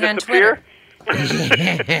celebrate? Not even trending on Twitter.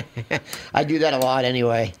 I do that a lot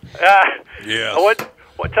anyway. Yeah.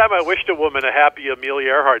 One time I wished a woman a happy Amelia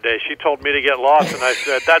Earhart Day. She told me to get lost, and I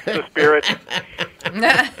said, that's the spirit.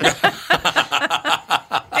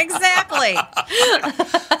 Exactly.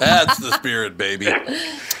 That's the spirit, baby.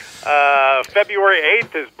 February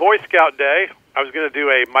 8th is Boy Scout Day. I was going to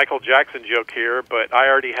do a Michael Jackson joke here, but I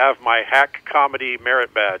already have my hack comedy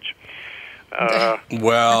merit badge.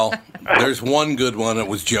 Well, there's one good one. It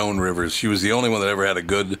was Joan Rivers. She was the only one that ever had a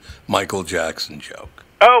good Michael Jackson joke.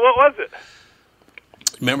 Oh, what was it?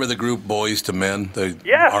 Remember the group Boys to Men? The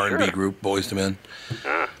R&B sure. group Boys to Men?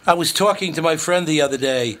 I was talking to my friend the other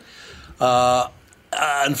day.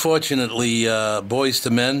 Unfortunately, Boys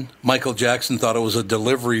to Men, Michael Jackson thought it was a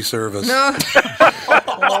delivery service. No.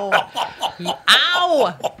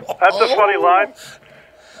 Ow! That's a funny line.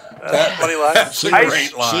 That's a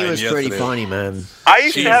great line. She was pretty funny, man. I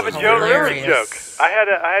used to have a Joan Rivers joke. I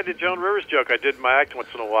had a Joan Rivers joke I did in my act once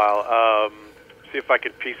in a while. See if I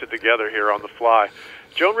can piece it together here on the fly.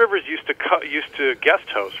 Joan Rivers used to guest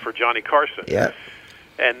host for Johnny Carson. Yeah.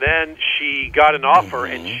 And then she got an offer,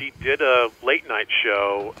 and she did a late-night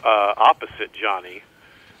show opposite Johnny,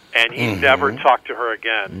 and he never talked to her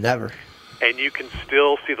again. Never. And you can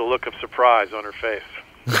still see the look of surprise on her face.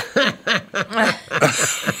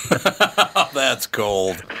 That's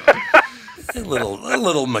cold. A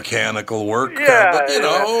little mechanical work, yeah, but a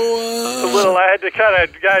little. I had to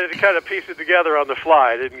kind of piece it together on the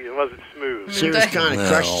fly. It wasn't smooth. She was kind of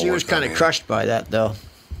crushed. She was kind of crushed by that, though.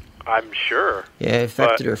 I'm sure. Yeah, it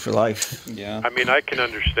affected her for life. Yeah. I mean, I can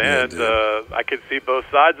understand. I can see both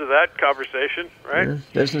sides of that conversation, right? Yeah,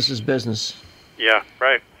 business is business. Yeah,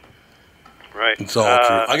 right. Right. It's all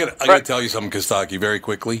true. I got to tell you something, Kostaki, very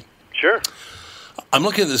quickly. Sure. I'm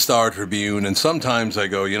looking at the Star Tribune, and sometimes I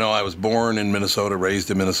go, I was born in Minnesota,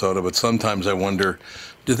 raised in Minnesota, but sometimes I wonder,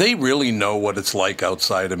 do they really know what it's like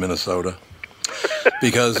outside of Minnesota?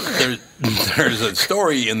 Because there's a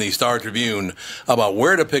story in the Star Tribune about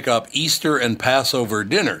where to pick up Easter and Passover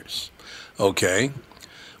dinners, okay?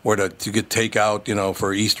 Where to get takeout,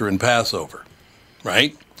 for Easter and Passover,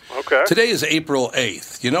 right? Okay. Today is April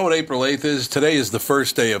 8th. You know what April 8th is? Today is the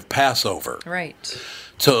first day of Passover. Right.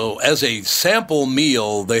 So as a sample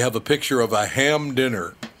meal, they have a picture of a ham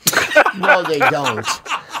dinner. No, they don't.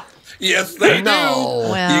 Yes, they do.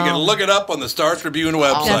 Well, you can look it up on the Star Tribune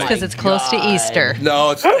website. That's because it's close to Easter.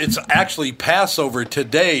 No, it's actually Passover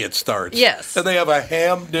today. It starts. Yes. And they have a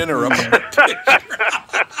ham dinner up on the picture.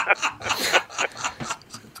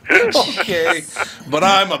 Okay, but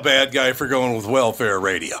I'm a bad guy for going with welfare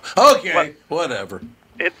radio. Okay, whatever.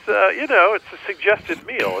 It's it's a suggested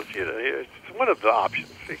meal. It's one of the options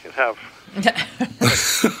you can have.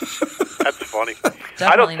 That's funny.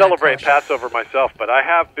 I don't celebrate Passover myself, but I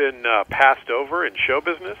have been passed over in show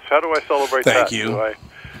business. How do I celebrate that? Thank you.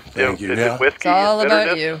 Thank you. Is it whiskey? It's all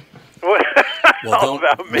about you. All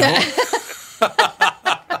about me.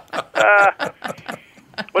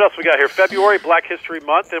 What else we got here? February, Black History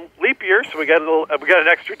Month, and leap year, so we got an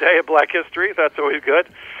extra day of Black History. That's always good.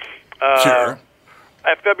 Sure.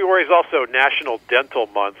 February is also National Dental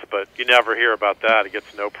Month, but you never hear about that. It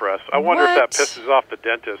gets no press. I wonder if that pisses off the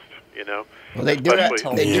dentist. Well, they do have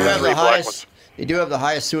the highest. They do have the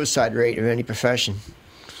highest suicide rate of any profession.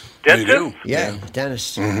 Dentists? They do. Yeah,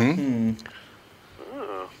 dentists. Mm-hmm.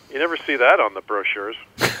 Oh, you never see that on the brochures.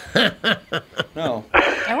 No.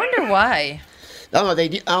 I wonder why. I don't know. I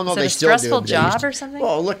don't know if they still do. Is it a stressful job or something?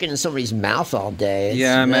 Well, looking in somebody's mouth all day.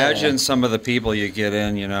 Yeah, imagine some of the people you get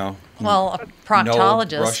in, Well, a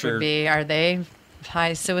proctologist brusher. would be. Are they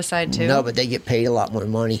high suicide too? No, but they get paid a lot more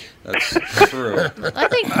money. That's true. I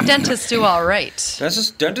think dentists do all right.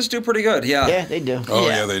 Dentists do pretty good, yeah. Yeah, they do. Oh,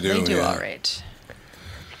 yeah, they do. They do all right.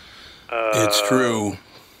 It's true.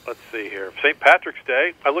 Let's see here. St. Patrick's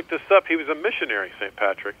Day. I looked this up. He was a missionary, St.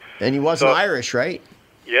 Patrick. And he wasn't Irish, right?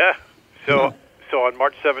 Yeah. So on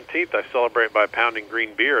March 17th, I celebrate by pounding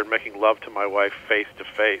green beer and making love to my wife face to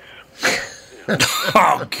face.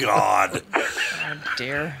 Oh, God. Oh,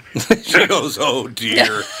 dear. She goes, oh,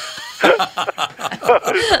 dear.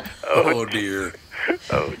 Oh, dear.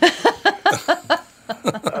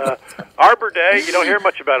 Arbor Day. You don't hear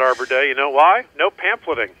much about Arbor Day. You know why? No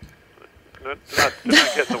pamphleting. Not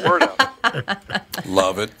getting the word out.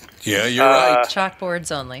 Love it. Yeah, you're right.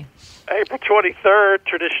 Chalkboards only. April 23rd,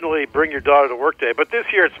 traditionally bring your daughter to work day, but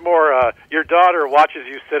this year it's more your daughter watches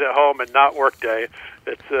you sit at home and not work day.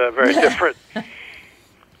 It's very different.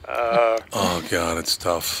 Oh, God, it's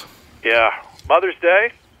tough. Yeah. Mother's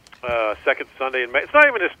Day, second Sunday in May. It's not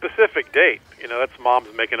even a specific date. That's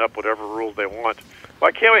moms making up whatever rules they want.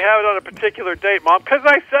 Why can't we have it on a particular date, Mom? Because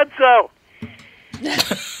I said so.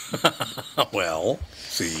 Well,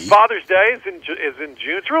 see. Father's Day is in June.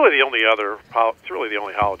 It's really the only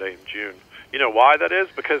holiday in June. You know why that is?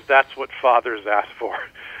 Because that's what fathers ask for.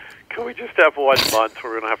 Can we just have 1 month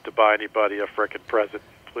where we don't have to buy anybody a frickin' present,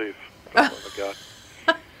 please? Oh my God.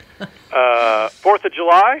 4th of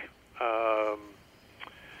July.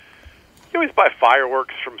 You always buy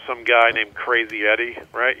fireworks from some guy named Crazy Eddie,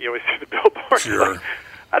 right? You always see the billboard. Sure.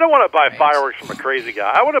 I don't want to buy fireworks from a crazy guy.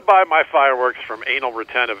 I want to buy my fireworks from Anal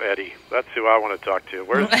Retentive Eddie. That's who I want to talk to.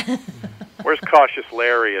 Where's Cautious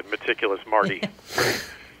Larry and Meticulous Marty?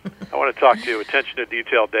 I want to talk to Attention to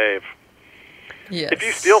Detail Dave. Yes. If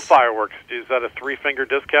you steal fireworks, is that a 3-finger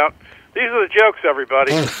discount? These are the jokes,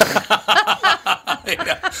 everybody. Yeah,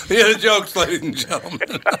 the jokes, ladies and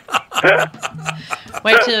gentlemen.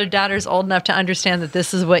 Wait till your daughter's old enough to understand that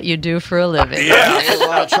this is what you do for a living. Yeah. There's a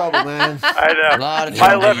lot of trouble, man. I know. My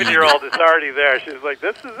 11-year-old is already there. She's like,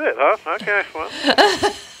 this is it, huh? Okay, well.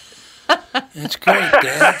 It's great,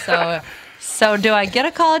 Dad. So do I get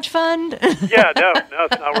a college fund? Yeah, no,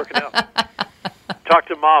 it's not working out. Talk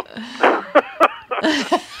to Mom.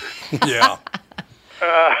 Yeah.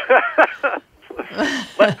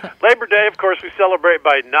 Labor Day, of course, we celebrate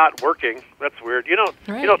by not working. That's weird. You don't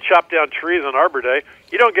chop down trees on Arbor Day.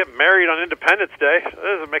 You don't get married on Independence Day. That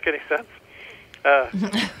doesn't make any sense.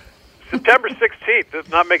 September 16th,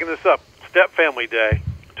 not making this up, Step Family Day,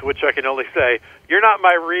 to which I can only say, you're not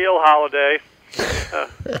my real holiday.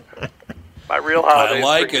 My real holiday. I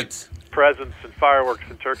like it. Presents and fireworks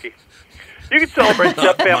and turkey. You can celebrate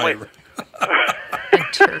Step Family. And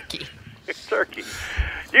turkey. Turkey.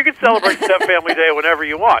 You can celebrate Step Family Day whenever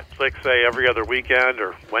you want. Like, say, every other weekend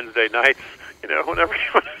or Wednesday nights. Whenever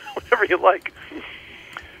you like.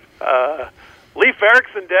 Leif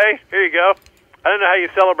Erickson Day. Here you go. I don't know how you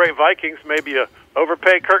celebrate Vikings. Maybe you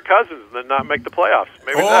overpay Kirk Cousins and then not make the playoffs.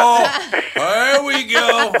 Maybe that. There we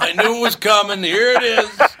go. I knew it was coming. Here it is.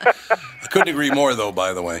 I couldn't agree more, though,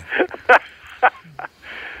 by the way.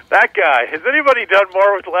 That guy. Has anybody done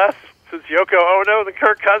more with less since Yoko Ono than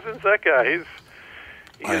Kirk Cousins? That guy.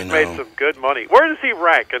 He's made some good money. Where does he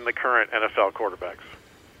rank in the current NFL quarterbacks?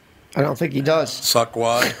 I don't think he does. Suck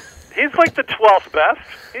wide. He's like the 12th best.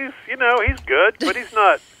 He's good, but he's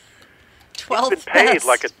not.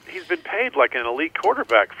 12th He's been paid like an elite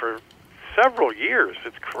quarterback for several years.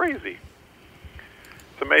 It's crazy.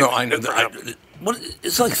 It's amazing. No, I know.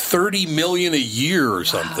 It's like $30 million a year or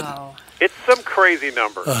something. Wow. It's some crazy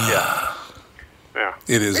number. Yeah.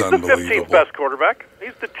 It is he's unbelievable. He's the 15th best quarterback.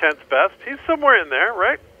 He's the 10th best. He's somewhere in there,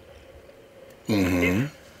 right? Mm-hmm.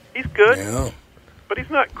 He's good. Yeah. But he's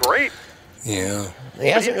not great. Yeah. He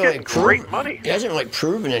hasn't really great money. He hasn't really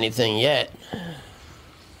proven anything yet.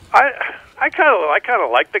 I kind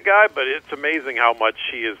of like the guy, but it's amazing how much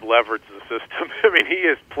he has leveraged the system. I mean, he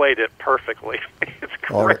has played it perfectly. It's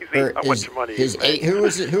crazy how much money he's made. Who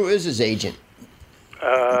is his agent?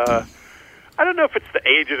 I don't know if it's the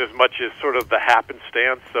agent as much as sort of the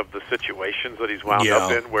happenstance of the situations that he's wound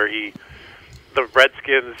up in, where the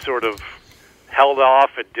Redskins sort of held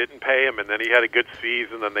off and didn't pay him, and then he had a good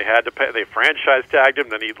season, then they had to pay. They franchise tagged him,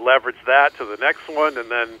 then he leveraged that to the next one, and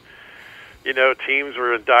then teams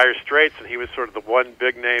were in dire straits, and he was sort of the one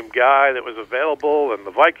big-name guy that was available, and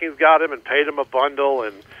the Vikings got him and paid him a bundle,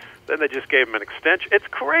 and then they just gave him an extension. It's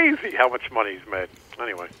crazy how much money he's made.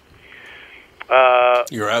 Anyway.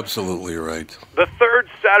 You're absolutely right. The third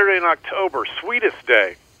Saturday in October, Sweetest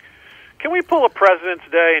Day. Can we pull a President's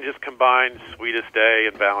Day and just combine Sweetest Day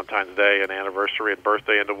and Valentine's Day and anniversary and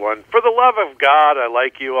birthday into one? For the love of God, I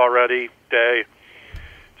like you already Day.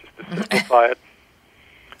 Just to simplify it.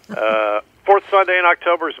 Fourth Sunday in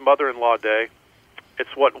October is Mother-in-Law Day.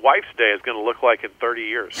 It's what Wife's Day is going to look like in 30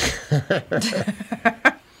 years.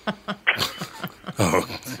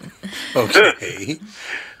 Okay.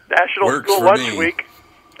 National Works School for Lunch me. Week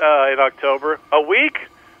in October. A week?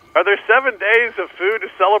 Are there 7 days of food to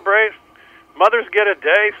celebrate? Mothers get a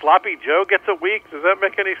day. Sloppy Joe gets a week. Does that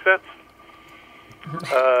make any sense?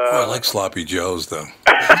 I like Sloppy Joes, though.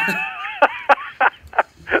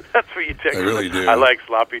 That's what you take. I really do. I like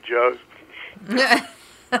Sloppy Joes. That's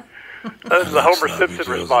the Homer Simpson Joes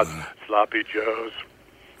response. Sloppy Joes.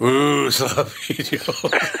 Ooh, Sloppy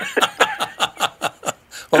Joes.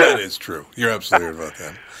 Well, that is true. You're absolutely right about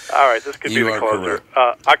that. All right, this could You be the are closer.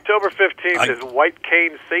 October 15th is White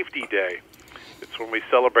Cane Safety Day. It's when we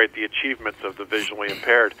celebrate the achievements of the visually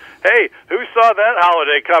impaired. Hey, who saw that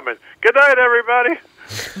holiday coming? Good night, everybody.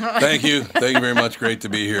 Thank you. Thank you very much. Great to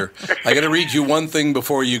be here. I got to read you one thing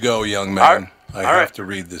before you go, young man. I have to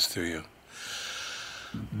read this to you.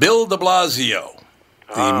 Bill de Blasio,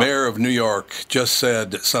 the mayor of New York, just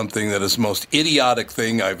said something that is the most idiotic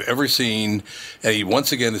thing I've ever seen. And he,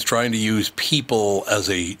 once again, is trying to use people as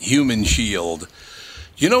a human shield.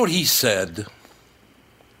 You know what he said?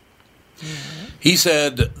 Mm-hmm. He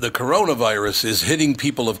said the coronavirus is hitting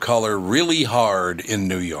people of color really hard in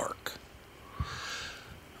New York.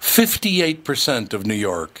 58% of New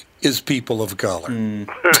York is people of color.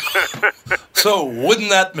 So wouldn't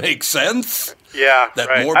that make sense? Yeah,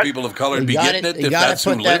 that more people of color would be getting it if that's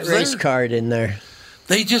who lives there? You got to put that race card in there.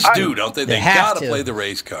 They just do, don't they? They got to play the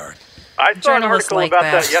race card. I saw an article about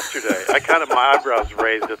that yesterday. My eyebrows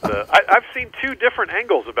raised at the... I've seen two different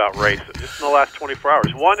angles about race just in the last 24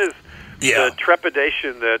 hours. One is the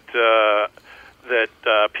trepidation that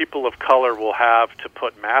people of color will have to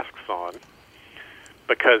put masks on,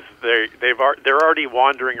 because they're already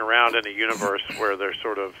wandering around in a universe where they're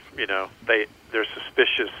sort of, they're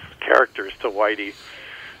suspicious characters to Whitey,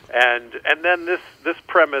 and then this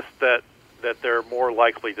premise that they're more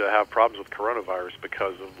likely to have problems with coronavirus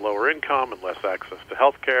because of lower income and less access to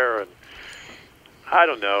health care, and I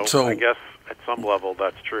don't know. So, I guess at some level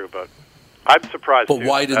that's true, but I'm surprised. But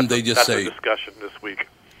why didn't they just say? That's a discussion this week.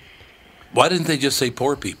 Why didn't they just say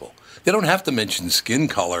poor people? They don't have to mention skin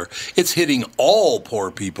color. It's hitting all poor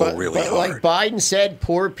people really hard. Like Biden said,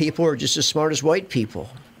 poor people are just as smart as white people.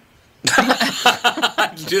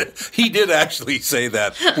 He did actually say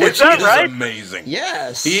that, which is amazing.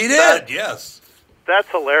 Yes. He did, yes. That's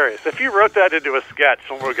hilarious. If you wrote that into a sketch,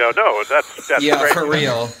 someone would go, no, that's yeah, great. For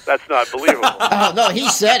real. That's not believable. Oh, no, he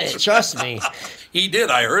said it. Trust me. He did.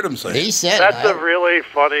 I heard him say. He said that's a really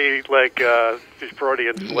funny,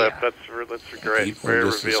 Freudian slip. That's great. People Very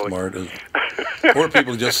just revealing. Poor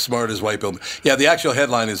people just as smart as white people. Yeah, the actual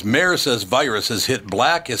headline is Mayor says virus has hit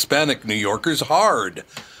Black, Hispanic New Yorkers hard.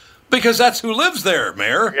 Because that's who lives there,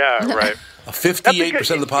 Mayor. Yeah, right.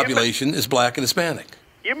 58% of the population is Black and Hispanic.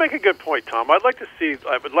 You make a good point, Tom. I would like to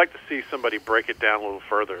see somebody break it down a little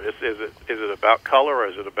further. Is it about color or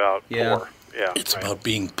is it about poor? Yeah, it's about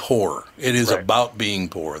being poor. It is about being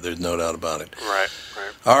poor. There's no doubt about it. Right.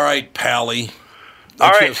 All right, Pally. All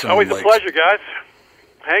right. Always a pleasure, guys.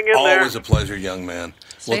 Hang in there. Always a pleasure, young man.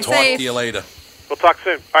 We'll talk to you later. We'll talk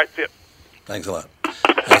soon. All right, see you. Thanks a lot.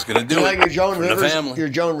 That's going to do it. Your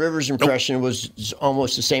Joan Rivers impression was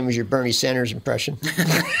almost the same as your Bernie Sanders impression.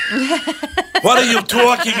 What are you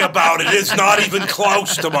talking about? It is not even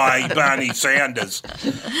close to my Bernie Sanders.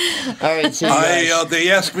 All right, see you guys.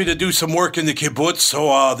 They asked me to do some work in the kibbutz,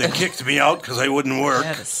 so they kicked me out because I wouldn't work.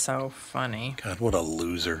 That is so funny. God, what a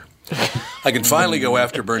loser. I can finally go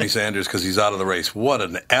after Bernie Sanders because he's out of the race. What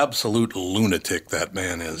an absolute lunatic that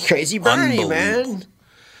man is. Crazy Bernie, man.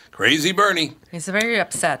 Crazy Bernie. He's very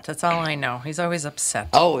upset. That's all I know. He's always upset.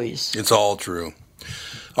 Always. It's all true.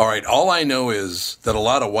 All right. All I know is that a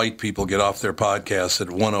lot of white people get off their podcasts at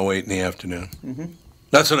 1:08 in the afternoon. Mm-hmm.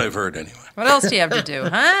 That's what I've heard anyway. What else do you have to do,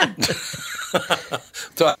 huh?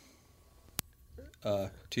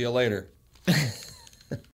 To you later.